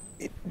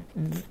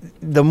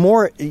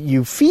more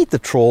you feed the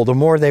troll, the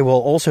more they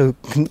will also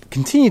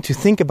continue to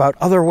think about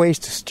other ways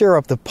to stir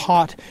up the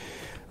pot.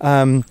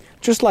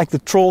 Just like the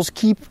trolls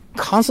keep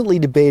constantly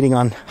debating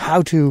on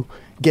how to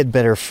get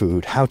better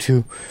food, how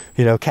to,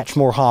 catch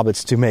more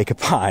hobbits to make a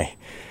pie.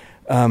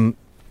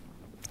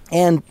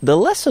 And the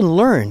lesson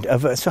learned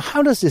so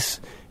how does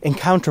this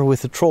encounter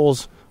with the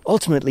trolls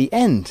ultimately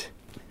end?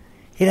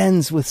 It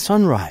ends with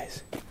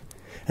sunrise.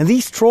 And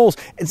these trolls,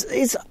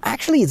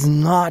 it's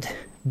not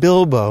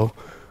Bilbo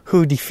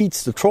who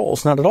defeats the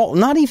trolls, not at all.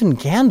 Not even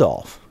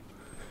Gandalf.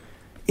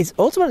 It's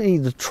ultimately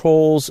the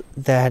trolls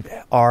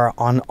that are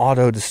on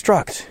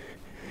auto-destruct,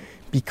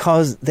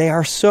 because they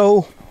are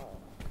so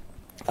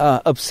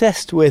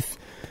obsessed with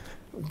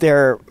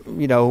their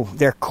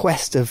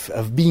quest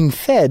of being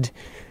fed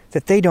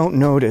that they don't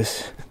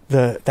notice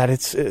that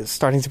it's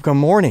starting to become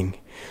morning.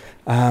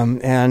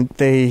 And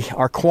they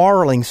are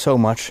quarreling so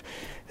much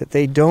that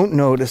they don't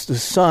notice the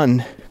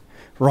sun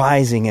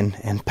rising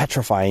and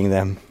petrifying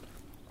them.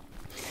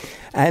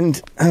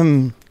 And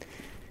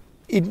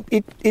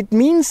it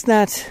means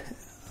that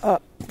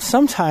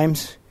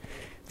sometimes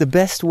the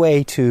best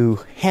way to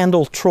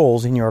handle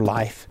trolls in your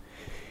life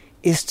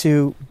is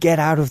to get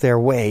out of their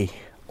way,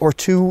 or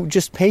to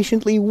just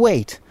patiently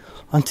wait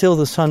until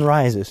the sun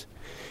rises.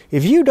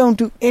 If you don't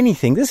do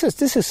anything, this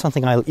is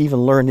something I even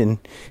learned in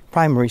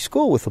primary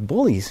school with the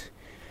bullies.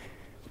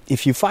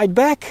 If you fight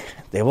back,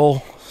 they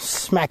will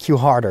smack you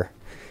harder.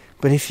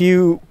 But if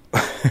you,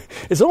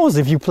 it's almost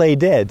if you play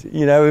dead.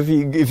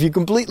 If you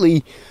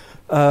completely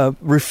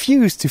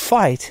refuse to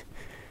fight,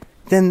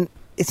 then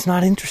it's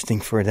not interesting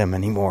for them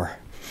anymore,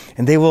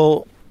 and they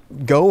will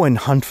go and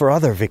hunt for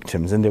other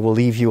victims, and they will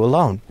leave you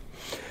alone.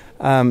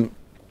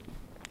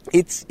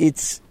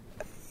 It's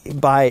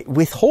by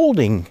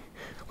withholding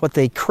what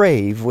they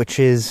crave, which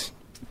is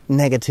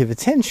negative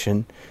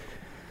attention,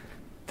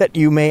 that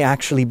you may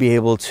actually be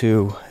able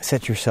to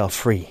set yourself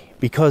free.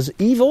 Because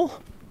evil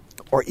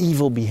or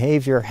evil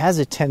behavior has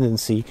a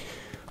tendency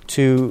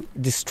to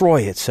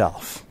destroy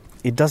itself.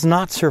 It does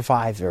not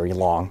survive very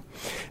long.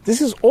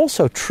 This is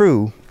also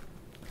true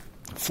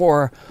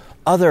for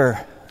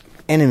other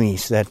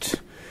enemies that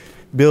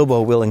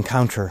Bilbo will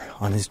encounter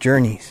on his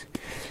journeys.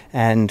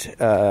 And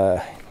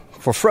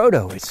for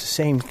Frodo, it's the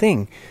same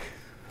thing.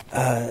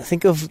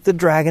 Think of the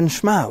dragon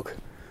Smaug,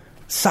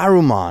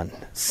 Saruman,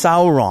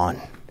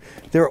 Sauron.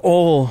 They're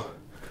all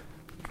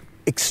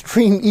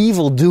extreme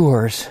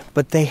evildoers,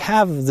 but they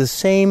have the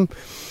same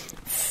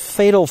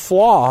fatal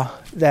flaw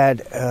that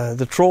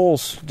the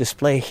trolls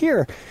display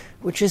here,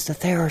 which is that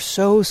they are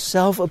so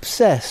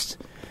self-obsessed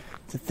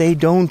that they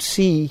don't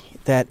see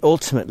that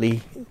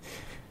ultimately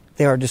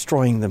they are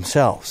destroying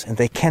themselves, and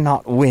they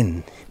cannot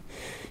win.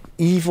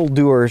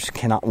 Evildoers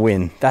cannot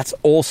win. That's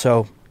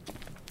also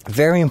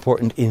very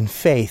important in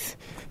faith.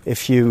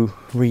 If you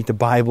read the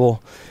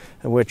Bible,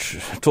 which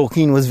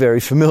Tolkien was very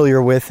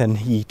familiar with, and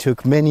he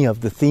took many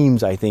of the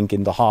themes, I think,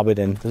 in The Hobbit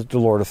and The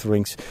Lord of the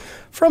Rings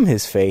from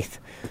his faith.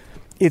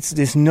 It's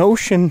this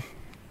notion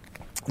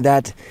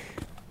that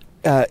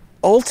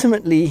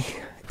ultimately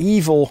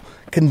evil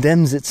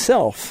condemns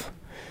itself.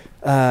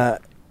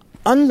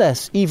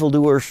 Unless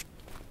evildoers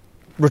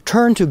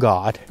return to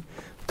God,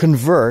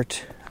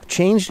 convert,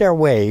 change their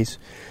ways,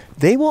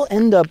 they will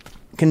end up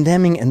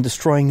condemning and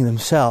destroying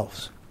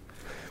themselves.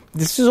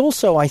 This is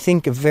also, I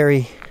think, a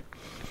very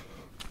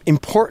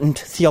important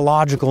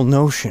theological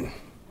notion,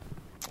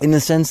 in the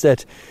sense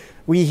that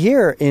we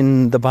hear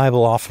in the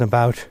Bible often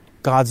about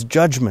God's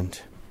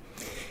judgment.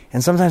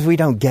 And sometimes we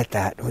don't get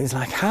that. It's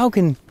like, how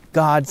can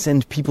God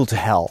send people to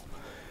hell?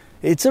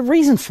 It's a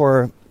reason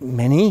for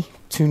many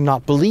to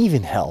not believe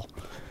in hell.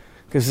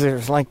 Because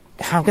there's like,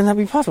 how can that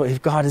be possible?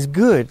 If God is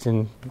good,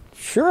 and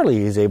surely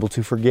He is able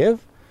to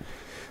forgive.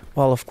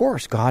 Well, of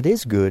course, God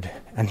is good,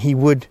 and He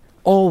would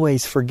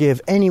always forgive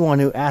anyone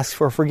who asks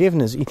for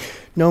forgiveness,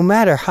 no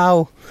matter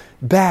how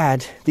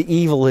bad the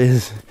evil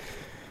is,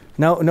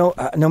 no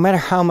matter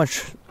how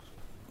much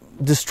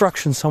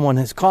destruction someone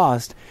has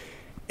caused.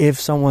 If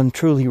someone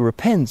truly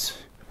repents,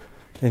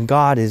 then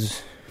God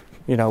is,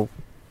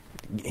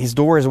 His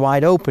door is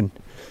wide open.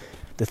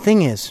 The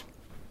thing is,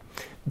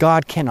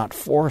 God cannot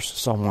force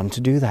someone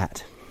to do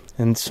that.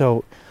 And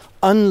so,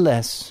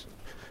 unless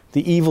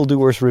the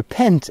evildoers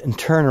repent and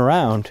turn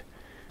around,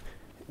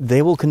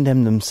 they will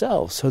condemn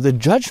themselves. So the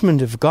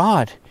judgment of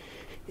God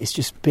is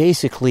just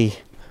basically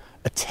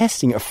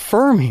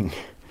affirming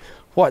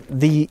what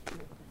the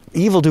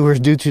evildoers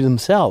do to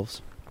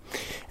themselves.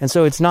 And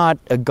so it's not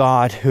a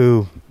God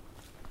who,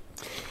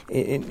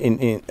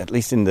 at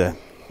least in the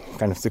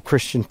kind of the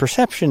Christian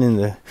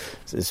perception,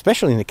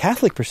 especially in the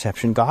Catholic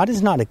perception, God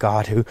is not a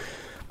God who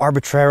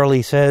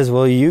arbitrarily says,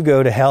 well, you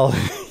go to hell,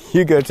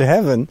 you go to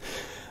heaven,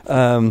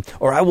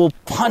 or I will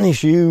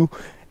punish you.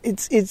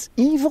 It's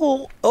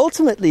evil.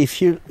 Ultimately,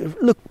 if you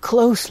look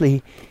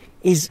closely,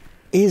 is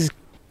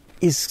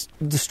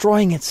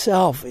destroying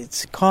itself.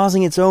 It's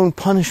causing its own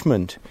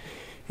punishment.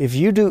 If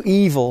you do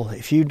evil,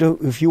 if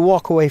you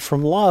walk away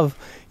from love,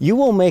 you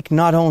will make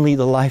not only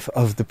the life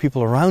of the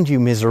people around you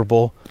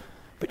miserable,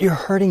 but you're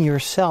hurting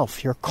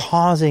yourself. You're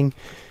causing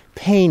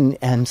pain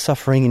and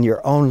suffering in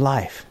your own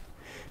life.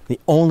 The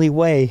only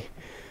way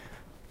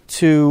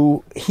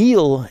to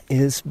heal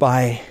is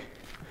by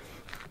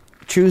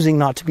choosing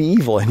not to be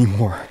evil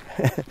anymore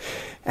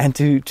and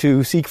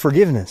to seek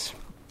forgiveness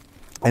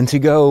and to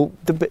go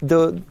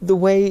the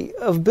way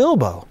of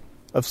Bilbo,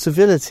 of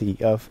civility,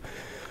 of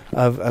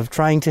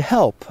trying to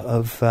help,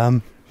 of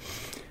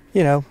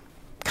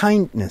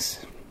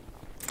kindness.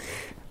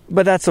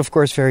 But that's, of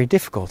course, very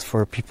difficult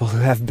for people who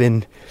have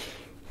been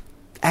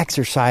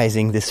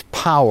exercising this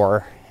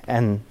power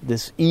and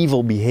this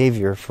evil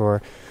behavior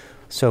for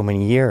so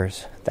many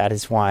years. That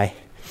is why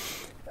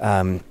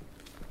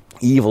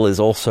evil is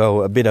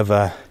also a bit of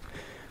a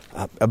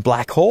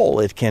black hole.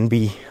 It can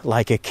be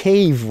like a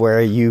cave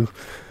where you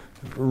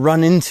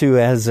run into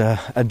as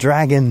a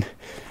dragon,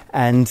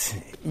 and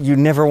you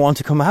never want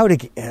to come out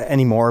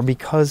anymore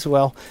because,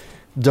 well,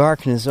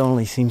 darkness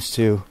only seems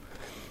to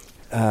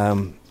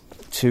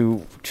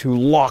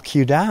lock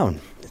you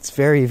down. It's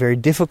very, very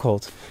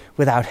difficult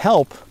without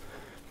help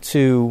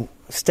to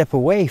step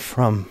away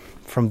from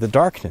the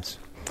darkness,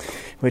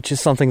 which is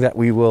something that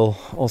we will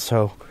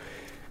also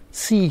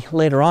see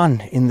later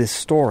on in this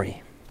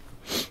story.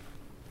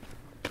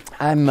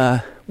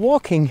 I'm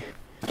walking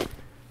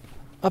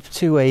up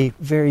to a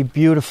very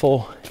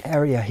beautiful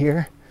area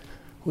here,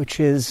 which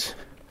is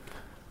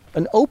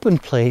an open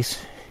place,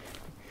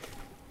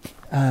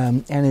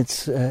 and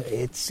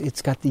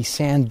it's got these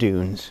sand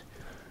dunes.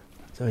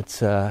 So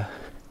it's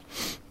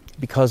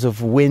because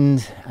of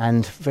wind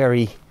and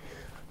very,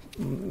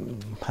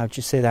 how'd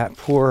you say that,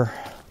 poor,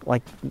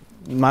 like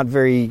not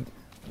very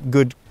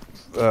good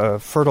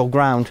fertile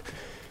ground,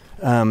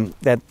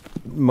 that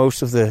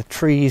most of the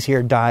trees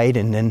here died,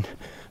 and then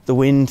the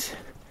wind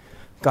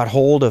got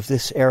hold of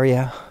this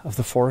area of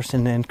the forest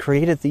and then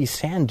created these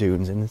sand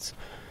dunes, and it's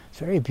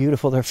very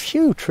beautiful. There are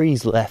few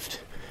trees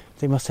left.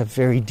 They must have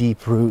very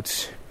deep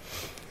roots.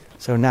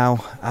 So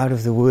now, out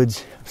of the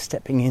woods, I'm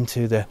stepping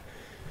into the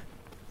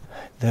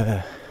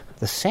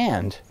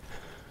sand,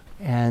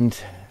 and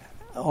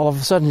all of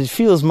a sudden it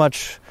feels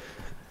much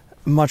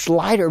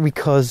lighter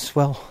because,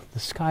 well, the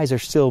skies are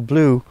still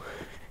blue,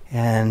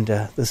 and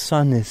the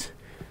sun is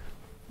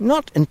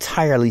not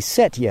entirely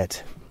set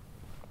yet.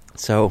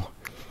 So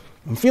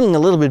I'm feeling a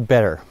little bit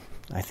better.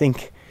 I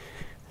think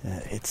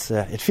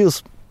it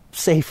feels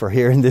safer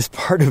here in this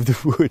part of the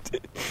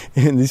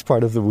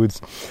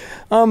woods.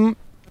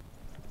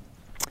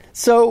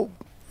 So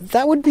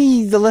that would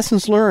be the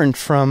lessons learned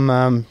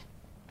from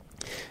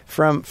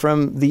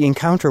the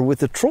encounter with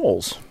the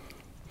trolls.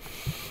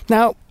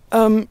 Now,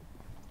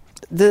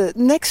 the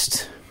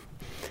next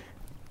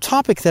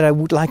topic that I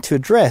would like to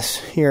address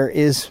here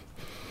is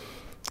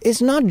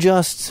not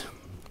just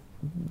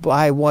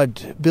by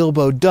what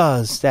Bilbo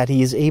does that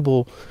he is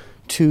able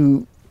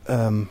to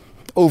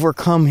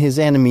overcome his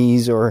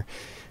enemies, or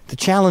the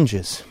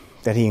challenges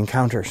that he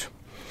encounters.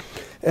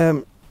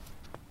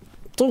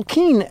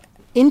 Tolkien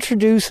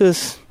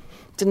introduces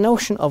the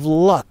notion of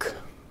luck.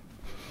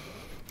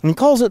 And he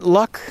calls it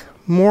luck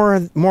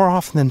more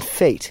often than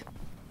fate.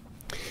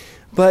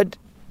 But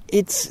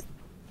it's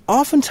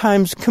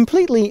oftentimes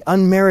completely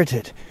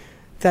unmerited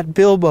that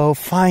Bilbo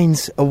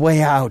finds a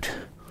way out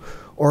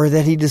or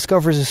that he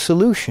discovers a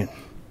solution.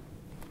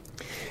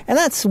 And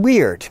that's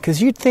weird,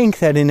 because you'd think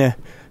that in a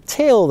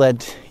tale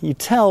that you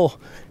tell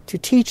to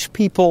teach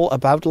people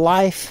about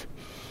life,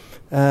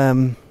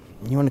 you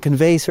want to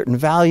convey certain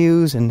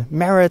values and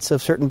merits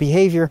of certain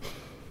behavior,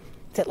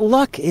 that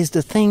luck is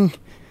the thing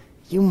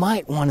you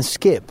might want to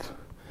skip,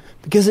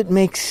 because it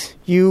makes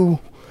you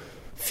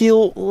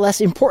feel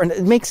less important.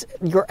 It makes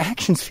your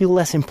actions feel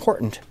less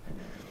important.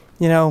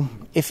 You know,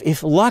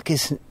 if luck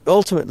is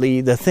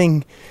ultimately the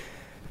thing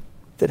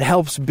that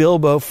helps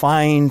Bilbo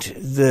find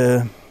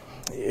the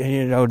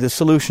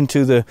solution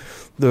to the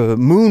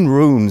moon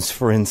runes,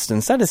 for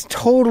instance, that is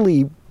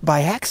totally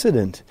by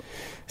accident.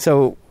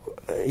 So,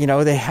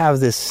 they have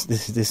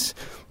this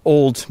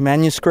old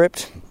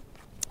manuscript,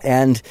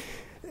 and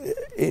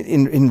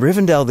in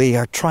Rivendell they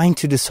are trying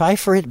to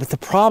decipher it, but the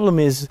problem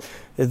is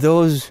that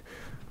those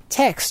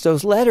texts,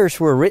 those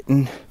letters were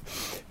written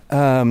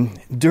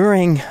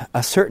during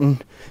a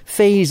certain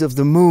phase of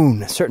the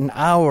moon, a certain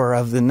hour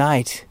of the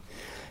night,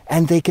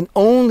 and they can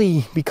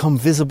only become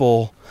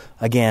visible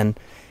again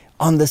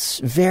on this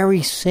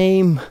very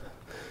same,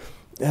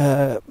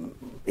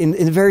 in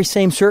the very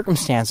same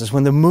circumstances,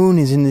 when the moon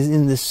is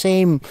in the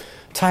same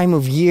time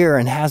of year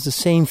and has the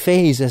same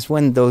phase as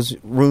when those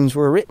runes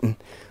were written.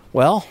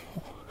 Well,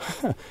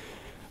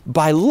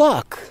 by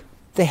luck,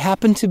 they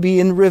happen to be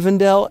in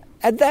Rivendell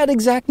at that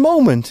exact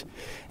moment.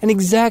 And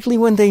exactly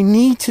when they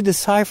need to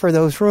decipher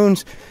those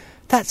runes,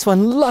 that's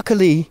when,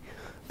 luckily,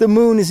 the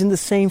moon is in the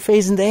same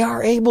phase and they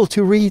are able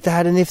to read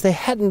that. And if they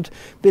hadn't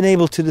been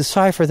able to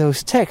decipher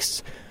those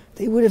texts,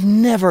 they would have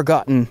never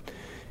gotten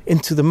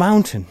into the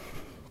mountain.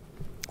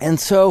 And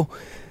so,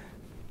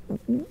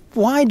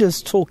 why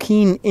does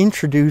Tolkien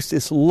introduce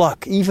this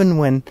luck, even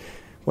when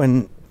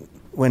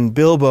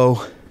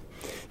Bilbo...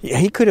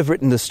 He could have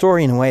written the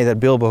story in a way that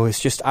Bilbo is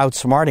just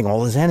outsmarting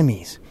all his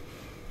enemies.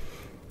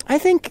 I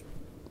think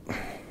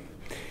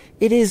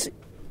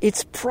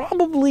it's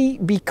probably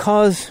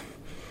because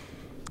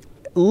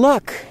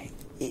luck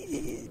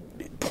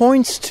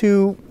points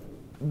to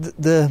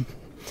the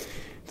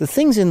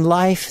things in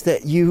life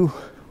that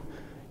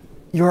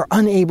you're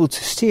unable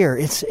to steer.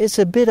 It's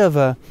a bit of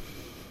a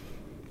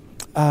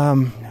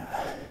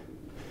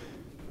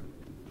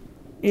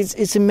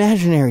it's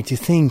imaginary to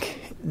think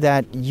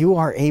that you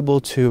are able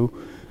to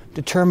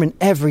determine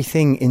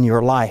everything in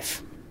your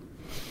life.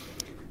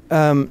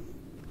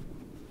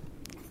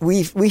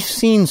 We've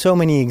seen so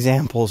many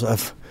examples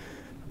of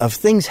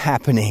things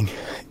happening,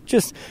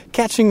 just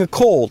catching a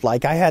cold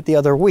like I had the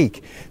other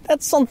week.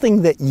 That's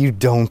something that you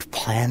don't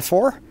plan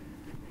for.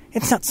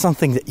 It's not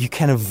something that you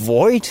can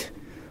avoid.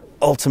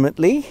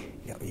 Ultimately,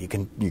 you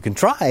can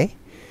try,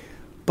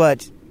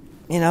 but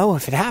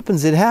if it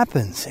happens, it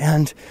happens.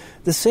 And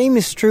the same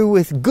is true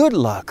with good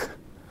luck.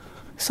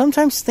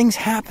 Sometimes things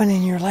happen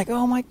and you're like,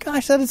 oh my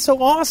gosh, that is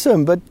so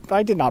awesome, but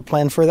I did not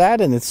plan for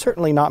that, and it's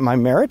certainly not my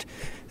merit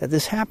that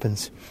this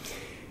happens.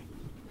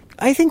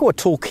 I think what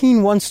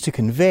Tolkien wants to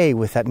convey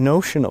with that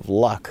notion of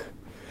luck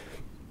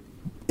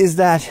is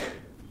that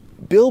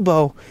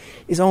Bilbo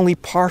is only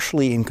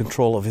partially in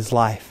control of his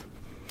life.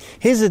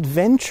 His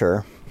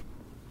adventure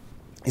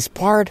is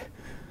part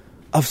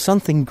of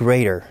something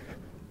greater,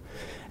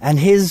 and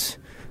his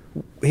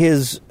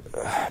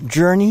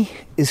journey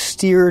is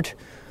steered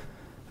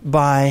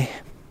by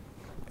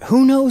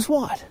who knows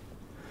what,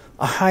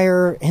 a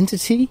higher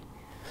entity.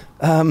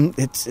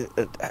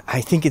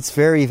 I think it's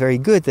very, very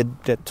good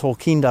that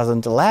Tolkien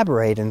doesn't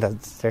elaborate, and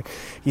that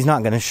he's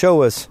not going to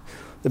show us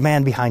the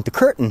man behind the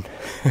curtain.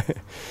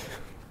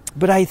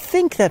 But I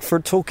think that for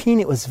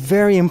Tolkien it was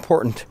very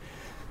important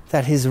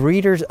that his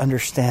readers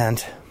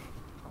understand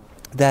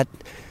that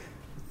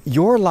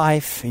your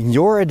life,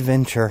 your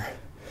adventure,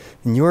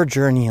 and your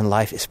journey in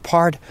life is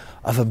part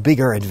of a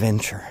bigger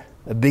adventure,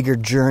 a bigger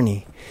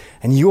journey.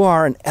 And you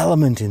are an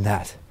element in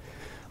that.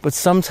 But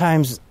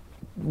sometimes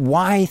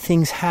why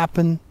things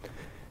happen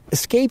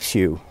escapes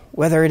you,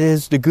 whether it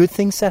is the good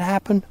things that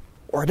happen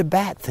or the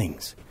bad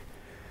things.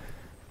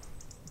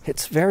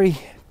 It's very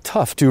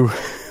tough to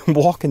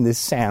walk in this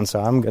sand,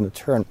 so I'm going to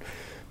turn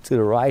to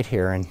the right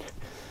here and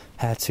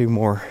head to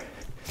more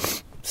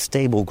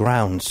stable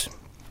grounds.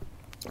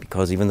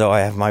 Because even though I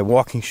have my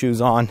walking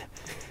shoes on,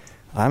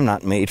 I'm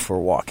not made for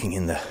walking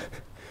in the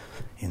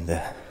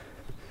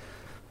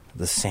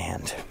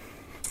sand.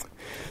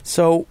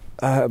 So,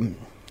 and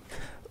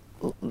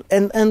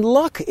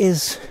luck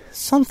is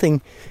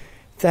something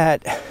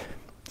that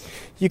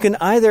you can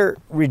either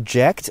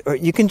reject or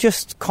you can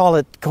just call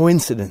it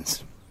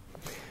coincidence.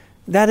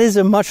 That is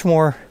a much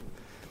more,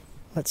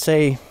 let's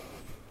say,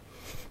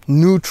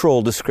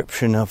 neutral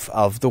description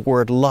of the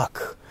word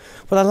luck.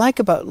 What I like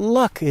about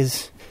luck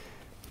is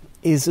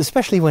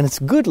especially when it's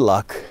good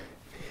luck,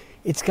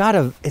 it's got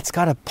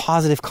a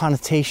positive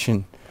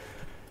connotation.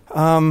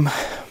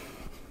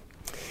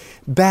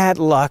 Bad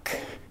luck,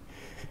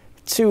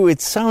 too,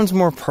 it sounds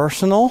more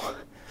personal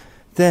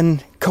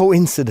than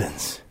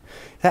coincidence.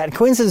 That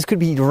coincidence could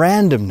be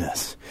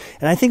randomness.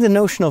 And I think the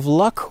notion of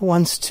luck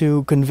wants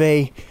to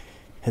convey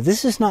that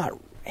this is not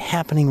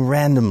happening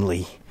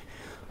randomly.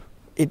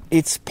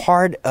 It's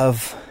part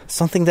of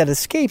something that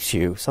escapes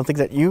you, something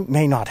that you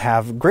may not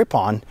have grip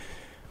on,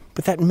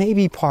 but that may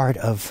be part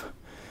of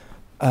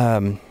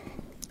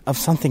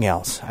something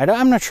else.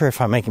 I'm not sure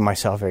if I'm making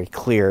myself very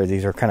clear.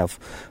 These are kind of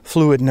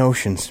fluid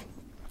notions.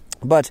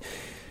 But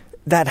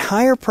that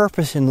higher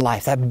purpose in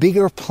life, that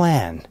bigger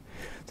plan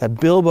that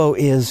Bilbo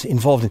is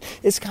involved in,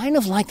 it's kind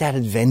of like that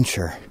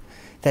adventure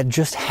that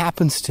just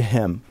happens to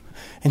him.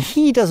 And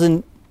he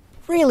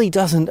really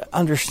doesn't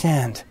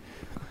understand,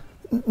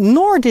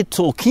 nor did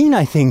Tolkien,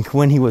 I think,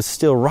 when he was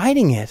still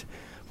writing it,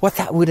 what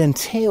that would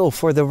entail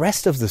for the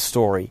rest of the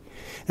story.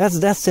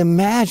 That's the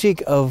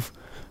magic of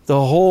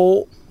the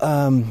whole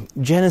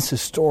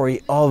Genesis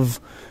story of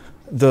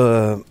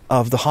the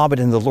Hobbit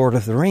and the Lord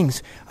of the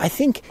Rings. I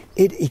think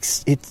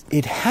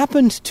it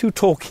happened to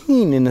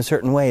Tolkien in a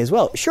certain way as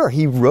well. Sure,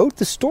 he wrote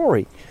the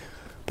story,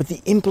 but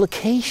the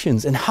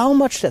implications and how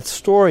much that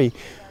story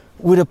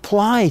would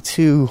apply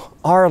to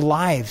our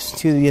lives,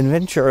 to the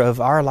adventure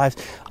of our lives,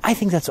 I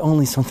think that's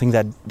only something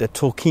that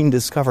Tolkien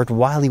discovered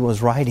while he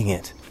was writing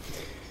it.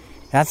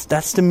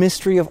 That's the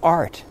mystery of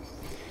art.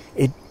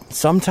 It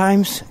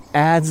sometimes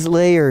adds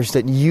layers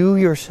that you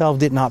yourself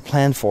did not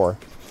plan for.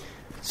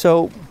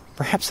 So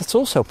perhaps that's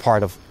also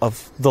part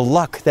of the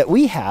luck that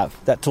we have,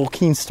 that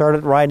Tolkien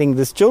started writing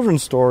this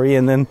children's story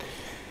and then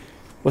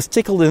was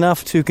tickled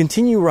enough to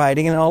continue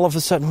writing, and all of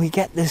a sudden we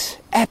get this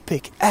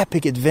epic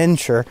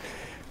adventure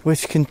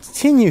which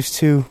continues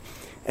to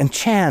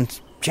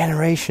enchant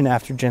generation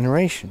after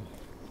generation.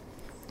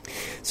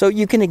 So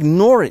you can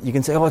ignore it. You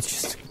can say, oh, it's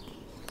just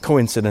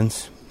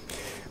coincidence.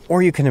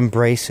 Or you can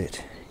embrace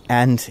it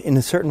and in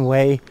a certain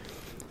way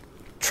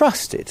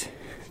trust it,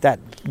 that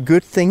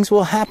good things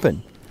will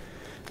happen.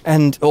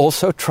 And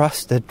also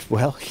trust that,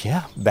 well,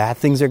 yeah, bad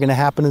things are going to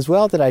happen as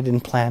well that I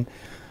didn't plan.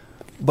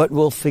 But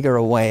we'll figure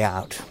a way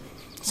out.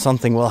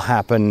 Something will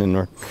happen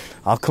and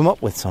I'll come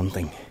up with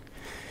something.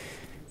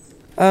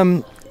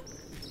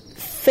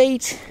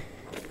 Fate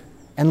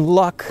and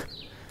luck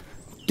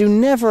do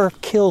never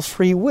kill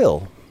free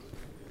will.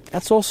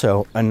 That's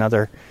also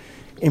another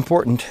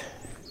important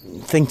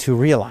thing to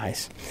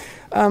realize.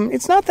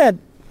 It's not that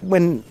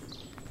when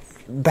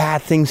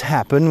bad things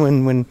happen,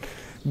 when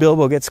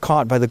Bilbo gets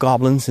caught by the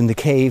goblins in the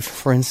cave,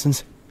 for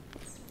instance,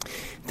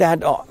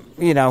 that,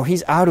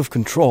 he's out of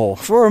control.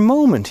 For a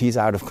moment he's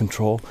out of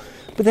control,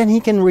 but then he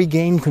can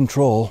regain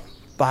control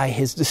by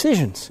his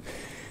decisions.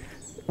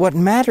 What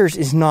matters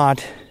is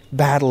not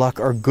bad luck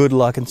or good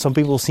luck, and some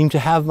people seem to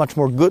have much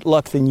more good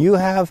luck than you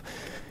have,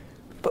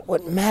 but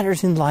what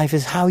matters in life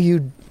is how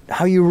you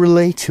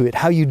relate to it,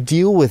 how you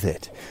deal with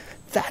it.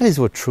 That is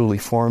what truly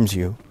forms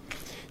you.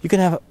 You can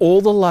have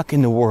all the luck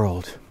in the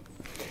world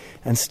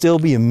and still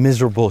be a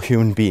miserable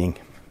human being.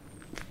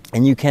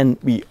 And you can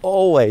be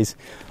always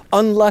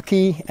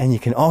unlucky and you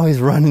can always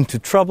run into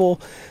trouble.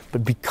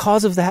 But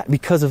because of that,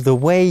 because of the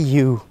way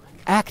you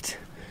act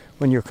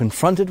when you're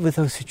confronted with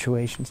those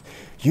situations,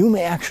 you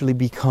may actually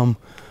become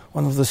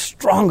one of the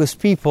strongest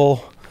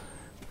people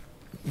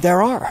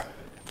there are.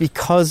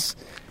 Because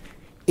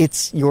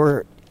it's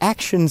your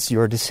actions,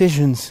 your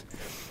decisions,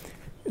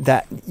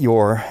 that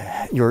your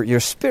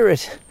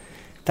spirit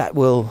that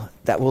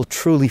will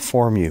truly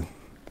form you.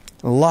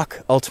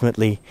 Luck,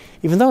 ultimately,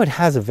 even though it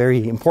has a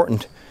very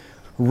important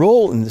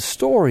role in the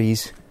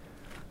stories,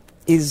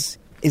 is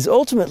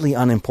ultimately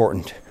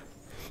unimportant.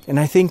 And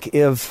I think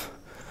if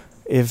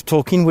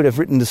Tolkien would have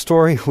written the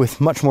story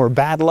with much more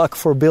bad luck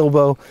for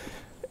Bilbo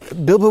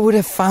would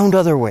have found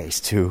other ways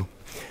to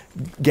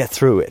get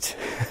through it.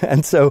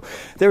 And so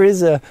there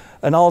is an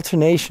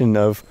alternation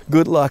of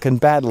good luck and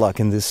bad luck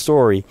in this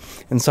story.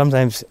 And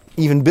sometimes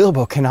even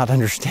Bilbo cannot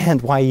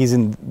understand why he's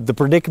in the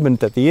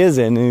predicament that he is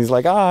in. And he's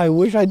like, I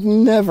wish I'd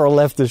never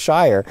left the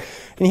Shire.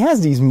 And he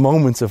has these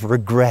moments of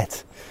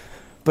regret.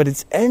 But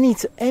it's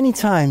any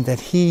time that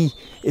he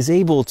is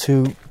able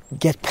to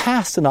get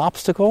past an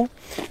obstacle,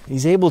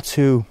 he's able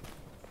to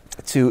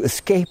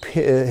escape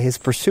his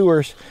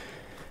pursuers,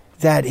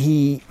 that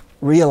he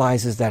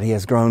realizes that he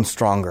has grown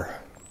stronger.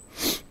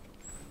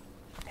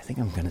 I think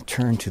I'm going to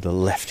turn to the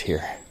left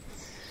here.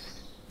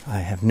 I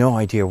have no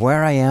idea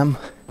where I am.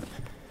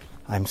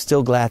 I'm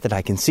still glad that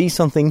I can see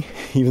something,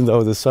 even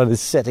though the sun is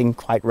setting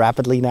quite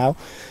rapidly now.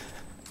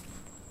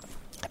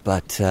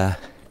 But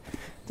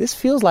this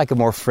feels like a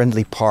more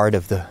friendly part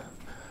of the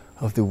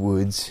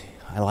woods.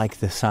 I like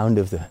the sound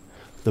of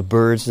the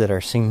birds that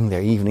are singing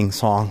their evening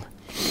song.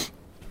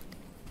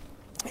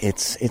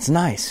 It's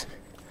nice.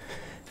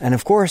 And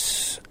of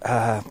course,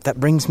 that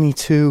brings me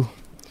to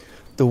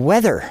the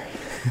weather,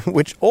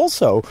 which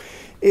also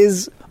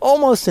is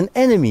almost an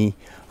enemy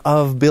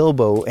of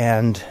Bilbo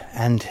and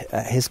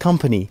his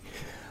company.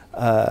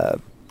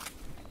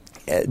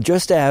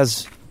 Just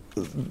as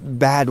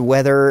bad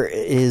weather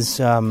is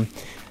and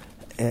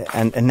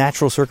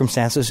natural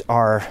circumstances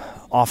are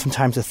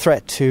oftentimes a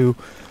threat to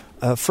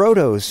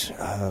Frodo's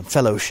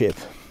fellowship.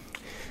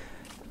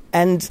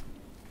 And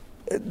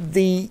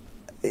the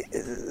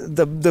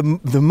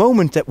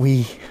moment that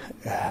we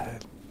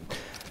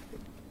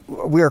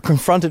are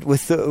confronted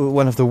with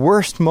one of the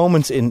worst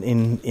moments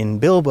in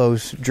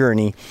Bilbo's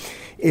journey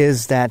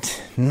is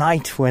that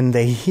night when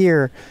they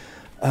hear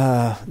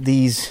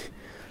these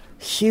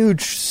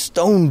huge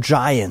stone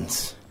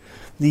giants,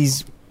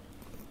 these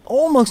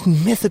almost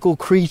mythical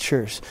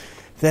creatures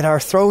that are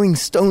throwing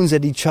stones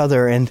at each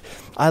other. And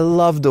I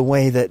love the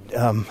way that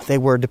they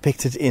were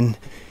depicted in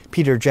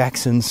Peter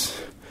Jackson's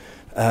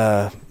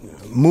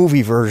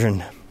movie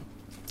version,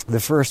 the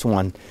first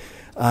one.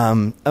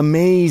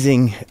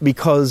 Amazing,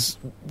 because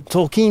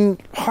Tolkien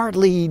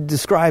hardly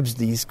describes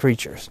these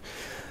creatures.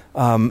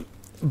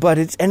 But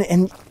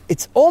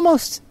it's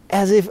almost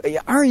as if,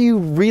 are you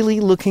really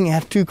looking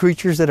at two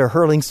creatures that are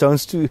hurling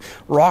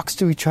rocks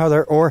to each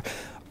other, or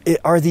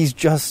are these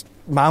just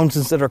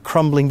mountains that are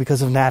crumbling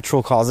because of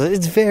natural causes?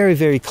 It's very,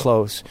 very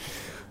close.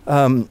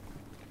 And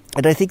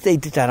I think they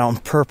did that on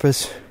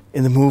purpose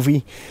in the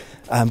movie,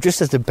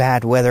 just as the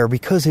bad weather,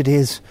 because it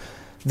is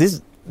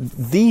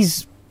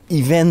these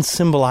events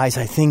symbolize,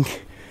 I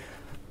think,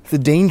 the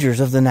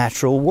dangers of the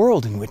natural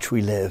world in which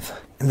we live,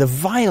 and the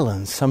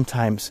violence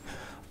sometimes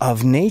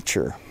of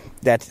nature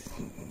that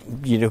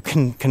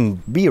can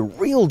be a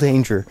real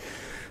danger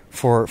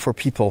for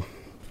people.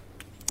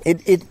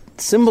 It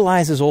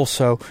symbolizes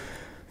also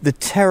the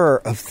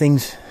terror of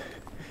things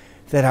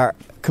that are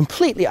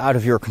completely out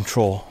of your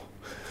control.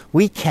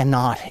 We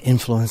cannot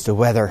influence the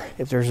weather.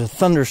 If there's a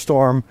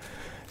thunderstorm,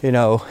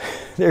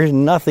 there's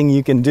nothing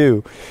you can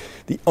do.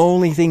 The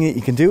only thing that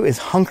you can do is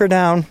hunker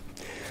down,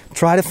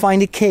 try to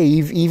find a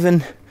cave,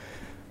 even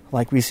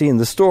like we see in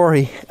the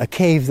story, a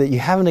cave that you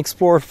haven't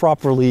explored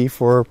properly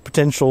for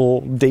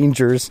potential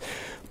dangers.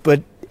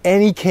 But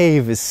any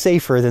cave is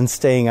safer than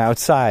staying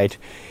outside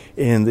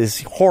in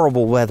this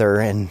horrible weather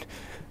and,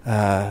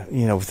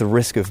 with the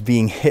risk of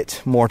being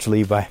hit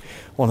mortally by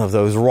one of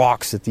those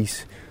rocks that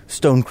these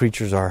stone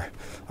creatures are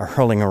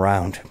hurling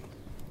around.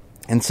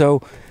 And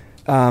so,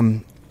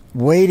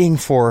 waiting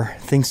for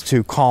things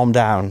to calm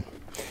down.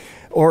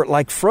 Or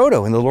like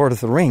Frodo in The Lord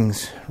of the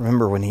Rings,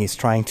 remember when he's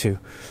trying to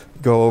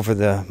go over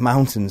the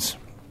mountains,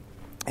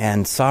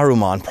 and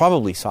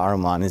probably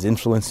Saruman, is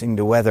influencing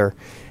the weather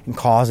and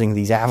causing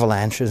these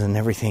avalanches and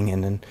everything,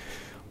 and then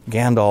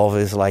Gandalf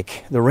is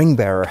like the ring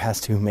bearer, has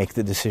to make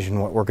the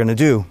decision what we're going to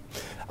do.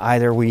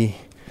 Either we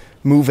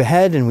move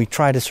ahead and we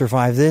try to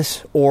survive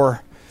this,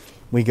 or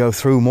we go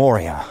through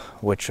Moria,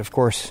 which of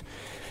course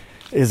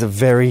is a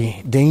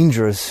very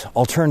dangerous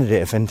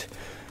alternative. And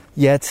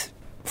yet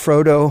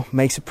Frodo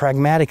makes a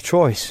pragmatic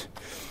choice.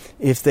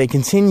 If they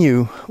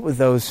continue with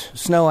those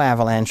snow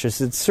avalanches,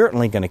 it's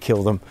certainly going to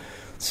kill them.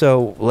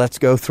 So let's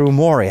go through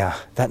Moria.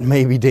 That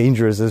may be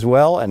dangerous as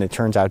well, and it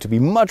turns out to be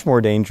much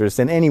more dangerous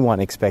than anyone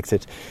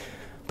expected.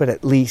 But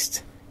at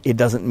least it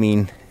doesn't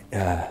mean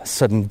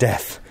sudden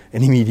death,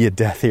 an immediate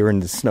death here in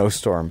the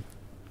snowstorm.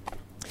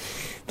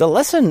 The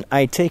lesson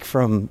I take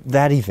from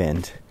that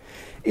event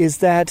is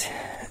that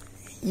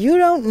you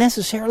don't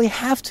necessarily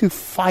have to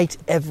fight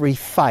every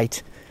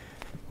fight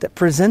that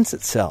presents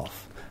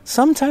itself.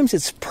 Sometimes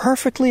it's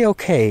perfectly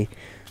okay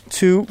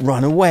to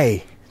run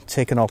away,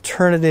 take an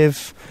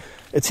alternative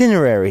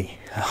itinerary,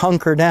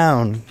 hunker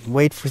down,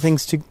 wait for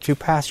things to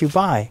pass you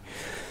by.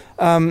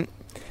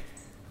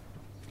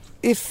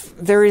 If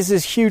there is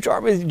this huge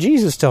army,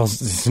 Jesus tells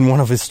this in one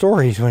of his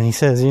stories when he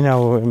says,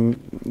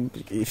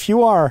 if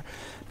you are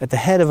at the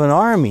head of an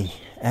army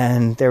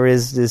and there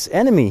is this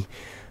enemy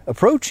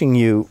approaching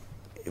you,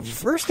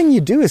 first thing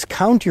you do is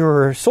count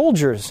your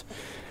soldiers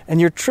and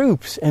your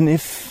troops. And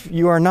if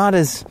you are not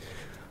as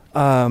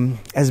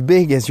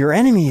big as your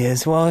enemy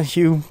is, well,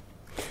 you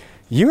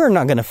are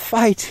not going to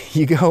fight.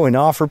 You go and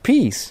offer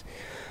peace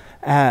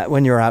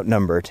when you're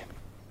outnumbered.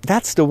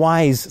 That's the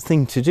wise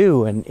thing to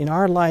do. And in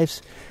our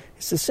lives,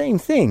 it's the same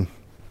thing.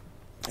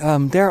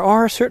 There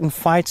are certain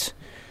fights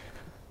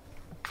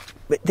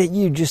that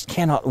you just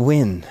cannot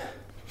win.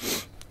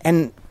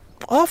 And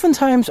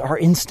oftentimes our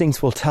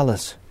instincts will tell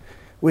us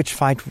which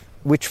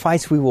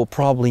fights we will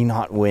probably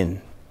not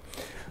win.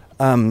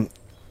 And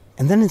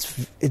then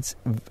it's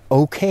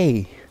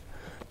okay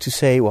to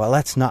say, well,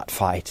 let's not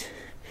fight.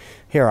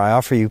 Here, I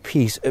offer you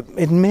peace.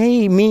 It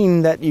may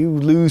mean that you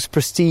lose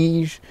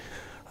prestige,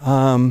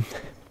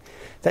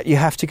 that you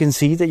have to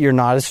concede that you're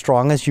not as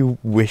strong as you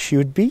wish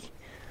you'd be.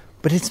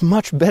 But it's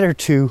much better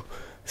to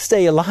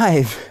stay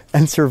alive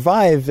and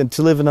survive and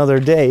to live another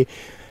day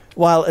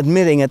while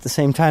admitting at the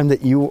same time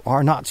that you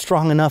are not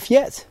strong enough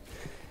yet,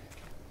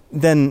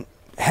 than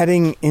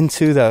heading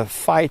into the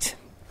fight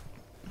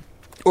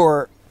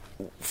or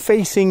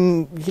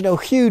facing,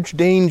 huge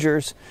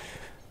dangers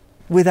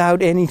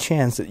without any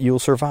chance that you'll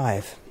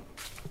survive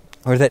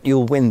or that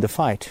you'll win the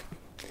fight.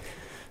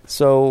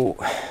 So,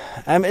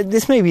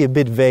 this may be a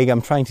bit vague.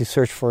 I'm trying to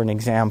search for an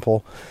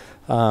example.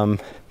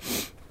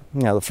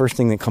 Now, the first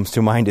thing that comes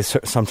to mind is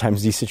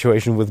sometimes these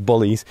situations with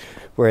bullies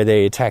where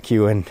they attack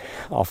you, and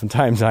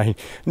oftentimes I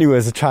knew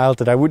as a child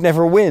that I would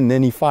never win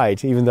any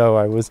fight, even though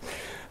I was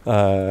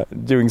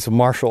doing some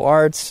martial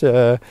arts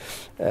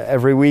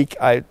every week.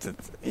 I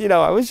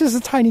was just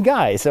a tiny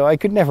guy, so I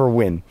could never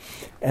win.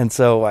 And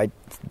so I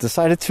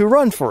decided to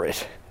run for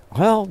it.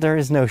 Well, there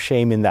is no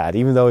shame in that,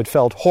 even though it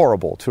felt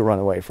horrible to run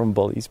away from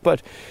bullies.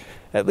 But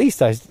at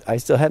least I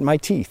still had my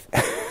teeth.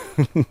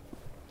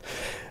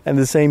 And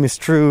the same is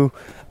true.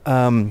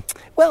 Perhaps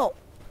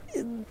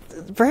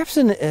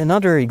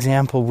another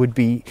example would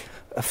be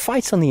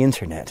fights on the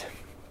internet.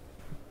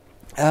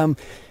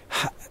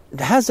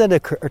 Has that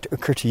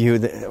occurred to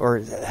you, or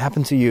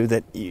happened to you,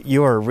 that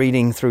you are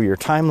reading through your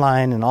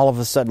timeline and all of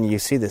a sudden you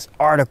see this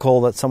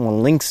article that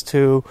someone links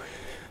to,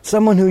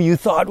 someone who you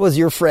thought was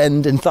your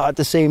friend and thought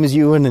the same as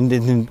you, and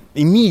then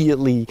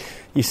immediately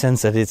you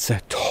sense that it's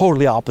a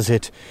totally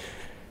opposite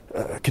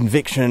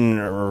conviction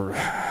or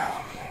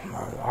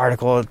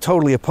article,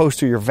 totally opposed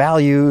to your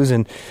values,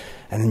 and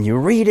then you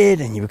read it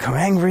and you become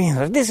angry and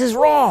like, this is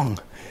wrong.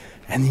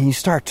 And then you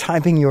start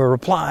typing your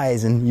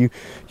replies, and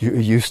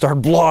you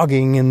start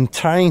blogging and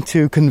trying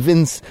to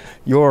convince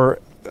your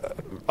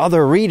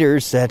other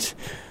readers that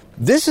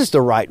this is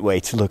the right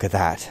way to look at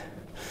that.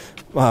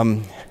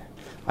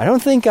 I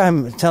don't think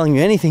I'm telling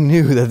you anything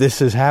new that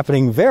this is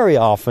happening very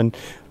often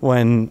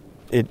when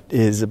it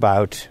is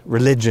about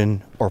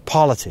religion or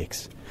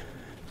politics.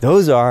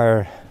 Those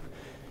are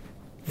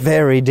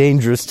very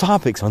dangerous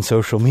topics on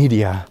social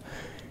media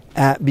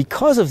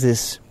because of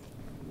this,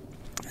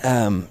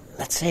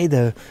 let's say,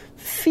 the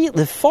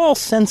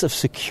false sense of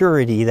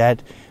security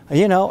that,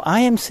 I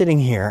am sitting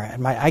here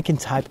and I can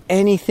type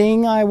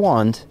anything I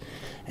want,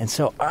 and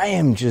so I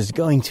am just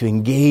going to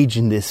engage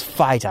in this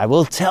fight. I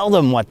will tell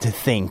them what to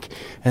think,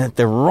 and that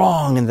they're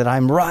wrong and that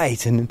I'm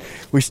right. And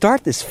we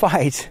start this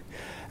fight,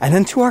 and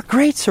then to our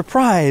great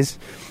surprise,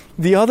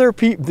 the other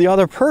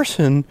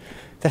person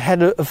that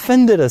had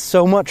offended us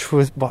so much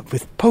by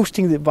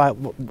posting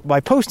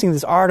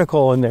this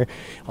article on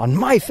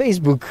my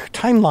Facebook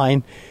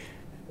timeline,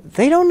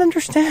 they don't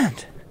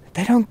understand.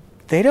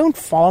 They don't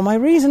follow my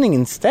reasoning.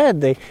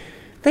 Instead,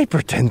 they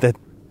pretend that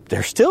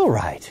they're still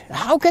right.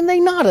 How can they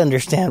not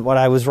understand what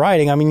I was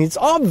writing? I mean, it's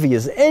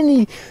obvious.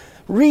 Any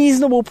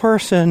reasonable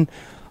person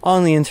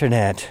on the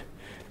internet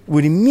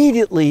would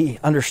immediately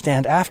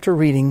understand after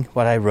reading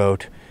what I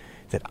wrote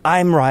that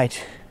I'm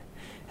right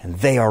and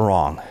they are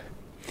wrong.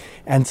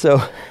 And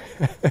so,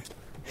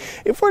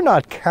 if we're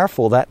not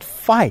careful, that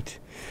fight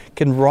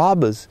can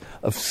rob us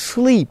of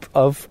sleep,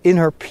 of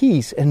inner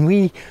peace, and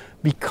we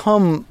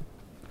become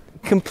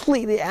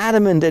completely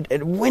adamant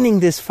at winning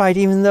this fight,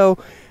 even though,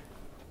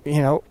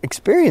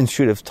 experience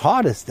should have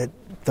taught us that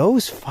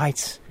those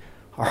fights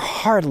are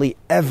hardly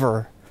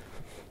ever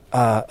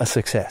a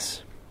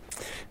success.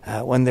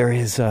 When there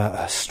is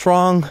a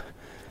strong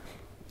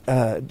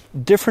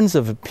difference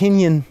of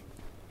opinion,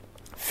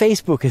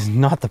 Facebook is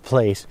not the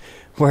place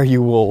where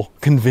you will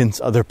convince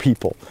other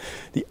people.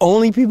 The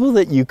only people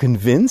that you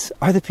convince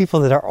are the people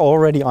that are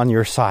already on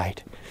your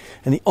side.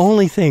 And the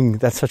only thing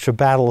that such a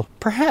battle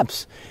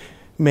perhaps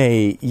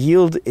may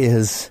yield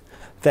is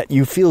that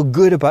you feel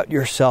good about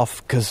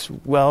yourself because,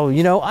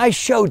 I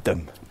showed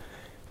them.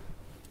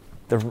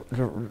 The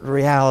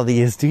reality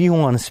is, do you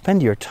want to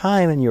spend your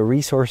time and your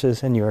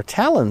resources and your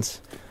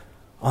talents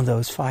on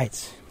those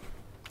fights?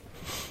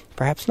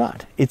 Perhaps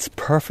not. It's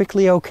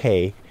perfectly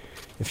okay,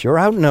 if you're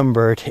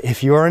outnumbered,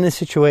 if you're in a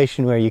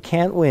situation where you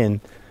can't win,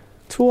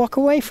 to walk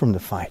away from the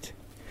fight.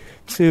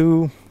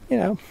 To,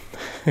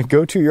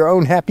 go to your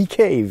own happy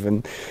cave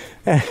and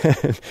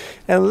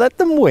let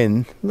them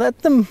win. Let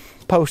them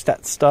post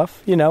that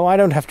stuff. I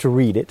don't have to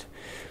read it.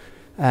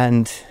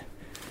 And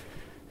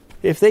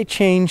if they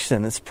change,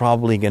 then it's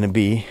probably going to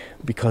be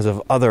because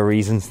of other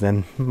reasons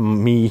than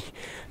me,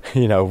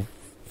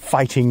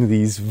 fighting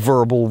these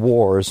verbal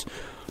wars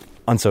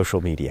on social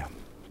media.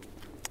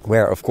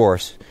 Where, of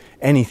course,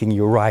 anything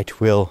you write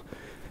will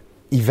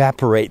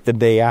evaporate the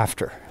day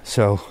after.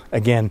 So,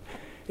 again,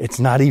 it's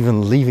not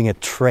even leaving a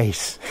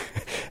trace.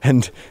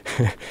 And,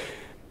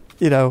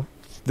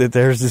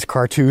 there's this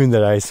cartoon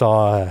that I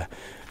saw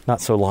not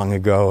so long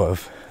ago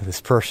of this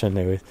person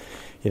who was,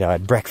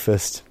 at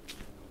breakfast,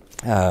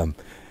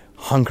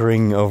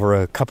 hunkering over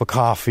a cup of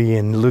coffee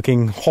and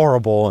looking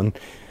horrible. And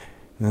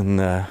then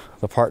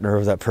the partner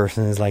of that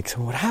person is like,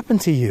 so what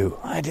happened to you?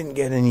 I didn't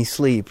get any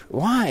sleep.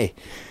 Why?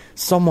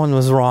 Someone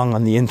was wrong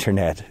on the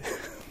internet.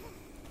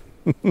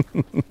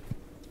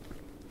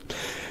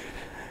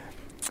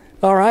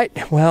 All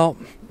right, well,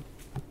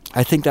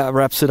 I think that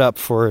wraps it up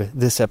for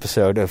this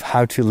episode of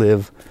How to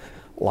Live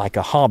Like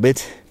a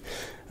Hobbit.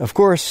 Of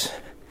course,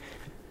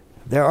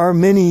 there are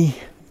many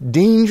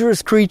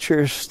dangerous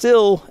creatures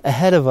still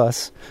ahead of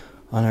us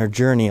on our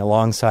journey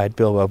alongside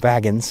Bilbo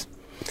Baggins.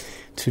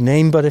 To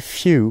name but a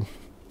few,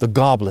 the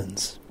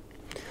goblins.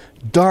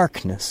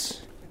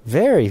 Darkness,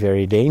 very,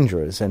 very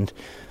dangerous, and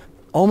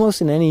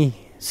almost in any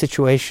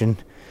situation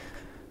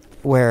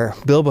where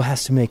Bilbo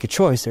has to make a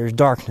choice, there's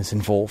darkness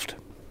involved.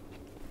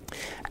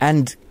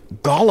 And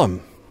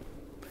Gollum,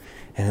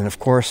 And then, of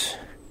course,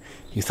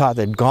 you thought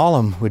that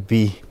Gollum would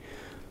be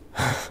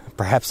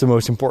perhaps the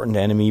most important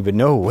enemy, but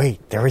no,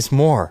 wait, there is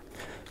more.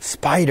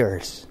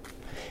 Spiders.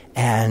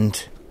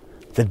 And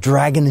the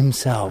dragon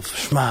himself,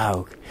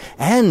 Smaug.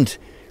 And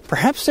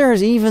perhaps there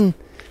is even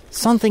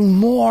something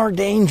more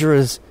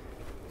dangerous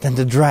than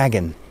the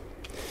dragon.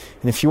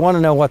 And if you want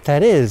to know what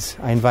that is,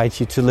 I invite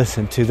you to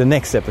listen to the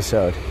next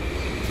episode.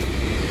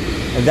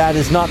 And that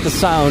is not the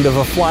sound of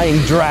a flying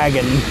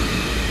dragon.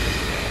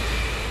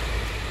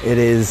 It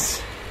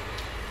is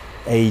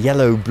a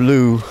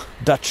yellow-blue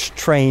Dutch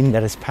train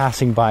that is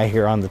passing by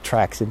here on the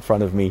tracks in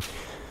front of me.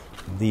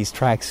 These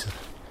tracks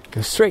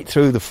go straight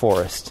through the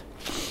forest.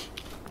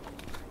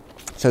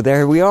 So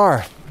there we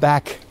are,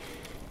 back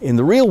in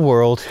the real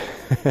world.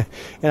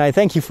 And I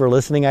thank you for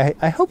listening.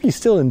 I hope you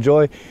still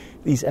enjoy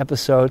these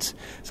episodes.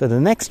 So the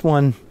next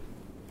one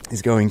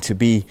is going to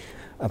be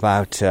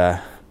about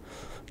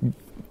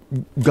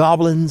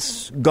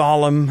goblins,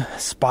 Gollum,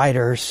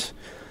 spiders,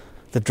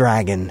 the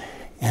dragon,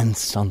 and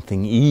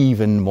something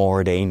even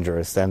more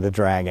dangerous than the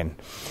dragon.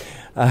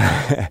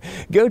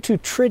 Go to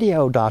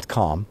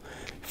Trideo.com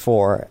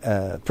for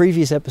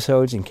previous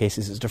episodes, in case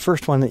this is the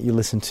first one that you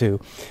listen to.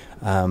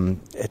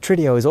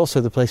 Trideo is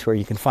also the place where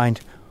you can find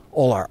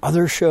all our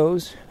other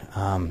shows,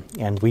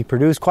 and we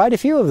produce quite a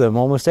few of them.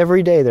 Almost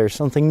every day there's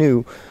something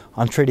new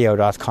on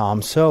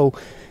Trideo.com. So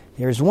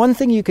there's one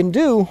thing you can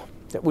do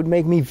that would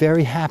make me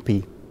very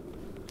happy,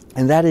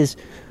 and that is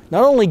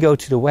not only go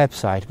to the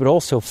website, but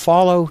also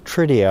follow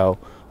Trideo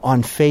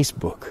on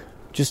Facebook.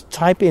 Just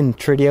type in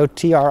Trideo,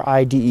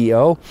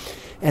 Trideo,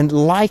 and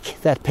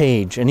like that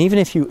page. And even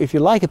if you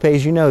like a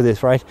page, you know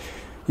this, right?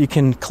 You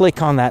can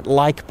click on that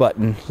like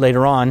button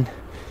later on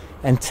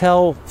and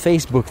tell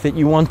Facebook that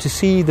you want to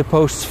see the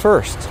posts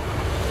first.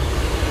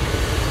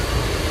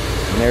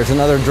 And there's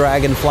another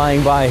dragon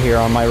flying by here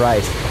on my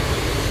right.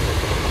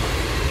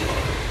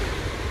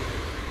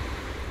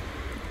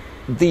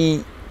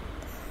 The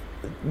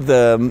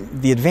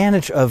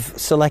advantage of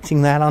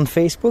selecting that on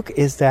Facebook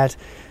is that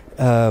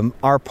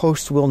our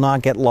posts will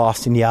not get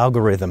lost in the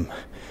algorithm.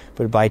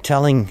 But by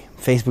telling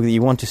Facebook that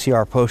you want to see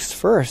our posts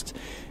first,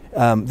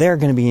 they're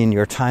going to be in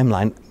your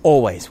timeline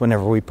always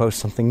whenever we post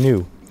something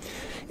new.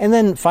 And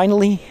then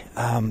finally,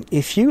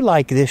 if you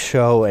like this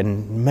show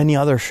and many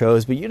other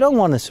shows, but you don't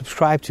want to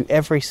subscribe to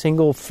every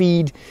single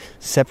feed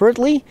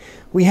separately,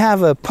 we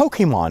have a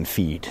Pokemon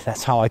feed.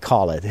 That's how I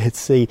call it.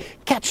 It's a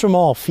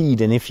catch-them-all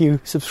feed. And if you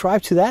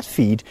subscribe to that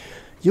feed,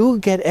 you'll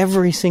get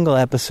every single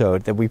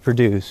episode that we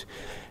produce.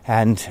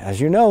 And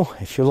as you know,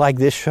 if you like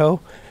this show,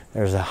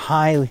 there's a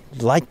high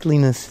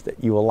likeliness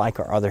that you will like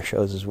our other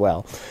shows as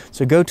well.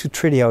 So go to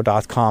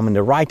Trideo.com. In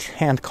the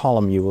right-hand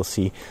column, you will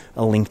see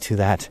a link to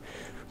that,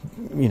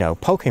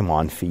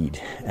 Pokemon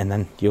feed. And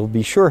then you'll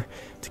be sure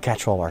to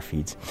catch all our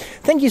feeds.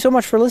 Thank you so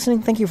much for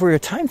listening. Thank you for your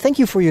time. Thank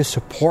you for your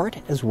support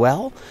as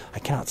well. I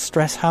cannot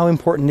stress how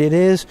important it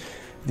is.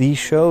 These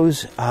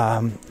shows,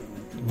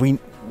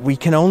 we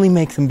can only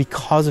make them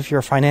because of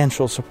your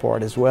financial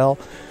support as well.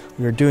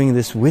 We're doing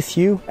this with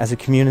you as a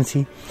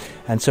community.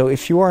 And so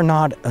if you are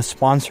not a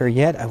sponsor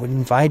yet, I would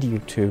invite you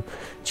to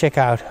check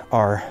out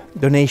our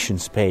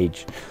donations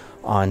page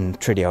on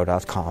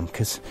Trideo.com,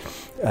 because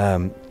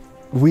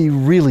we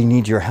really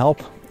need your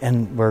help.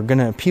 And we're going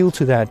to appeal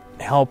to that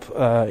help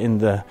in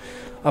the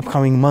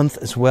upcoming month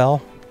as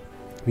well,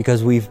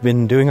 because we've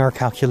been doing our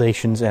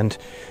calculations and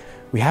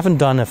we haven't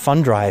done a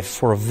fund drive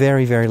for a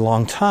very, very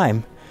long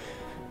time.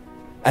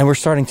 And we're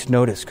starting to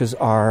notice, because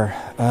our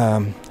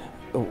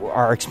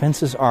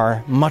expenses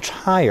are much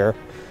higher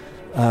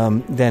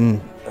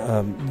than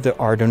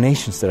our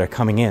donations that are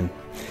coming in.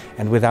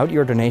 And without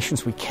your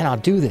donations, we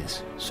cannot do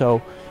this.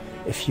 So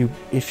if you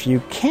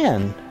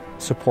can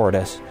support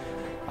us,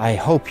 I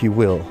hope you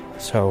will.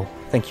 So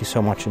thank you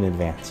so much in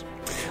advance.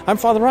 I'm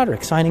Father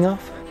Roderick, signing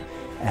off,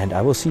 and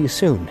I will see you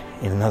soon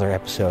in another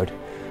episode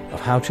of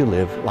How to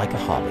Live Like a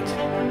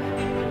Hobbit.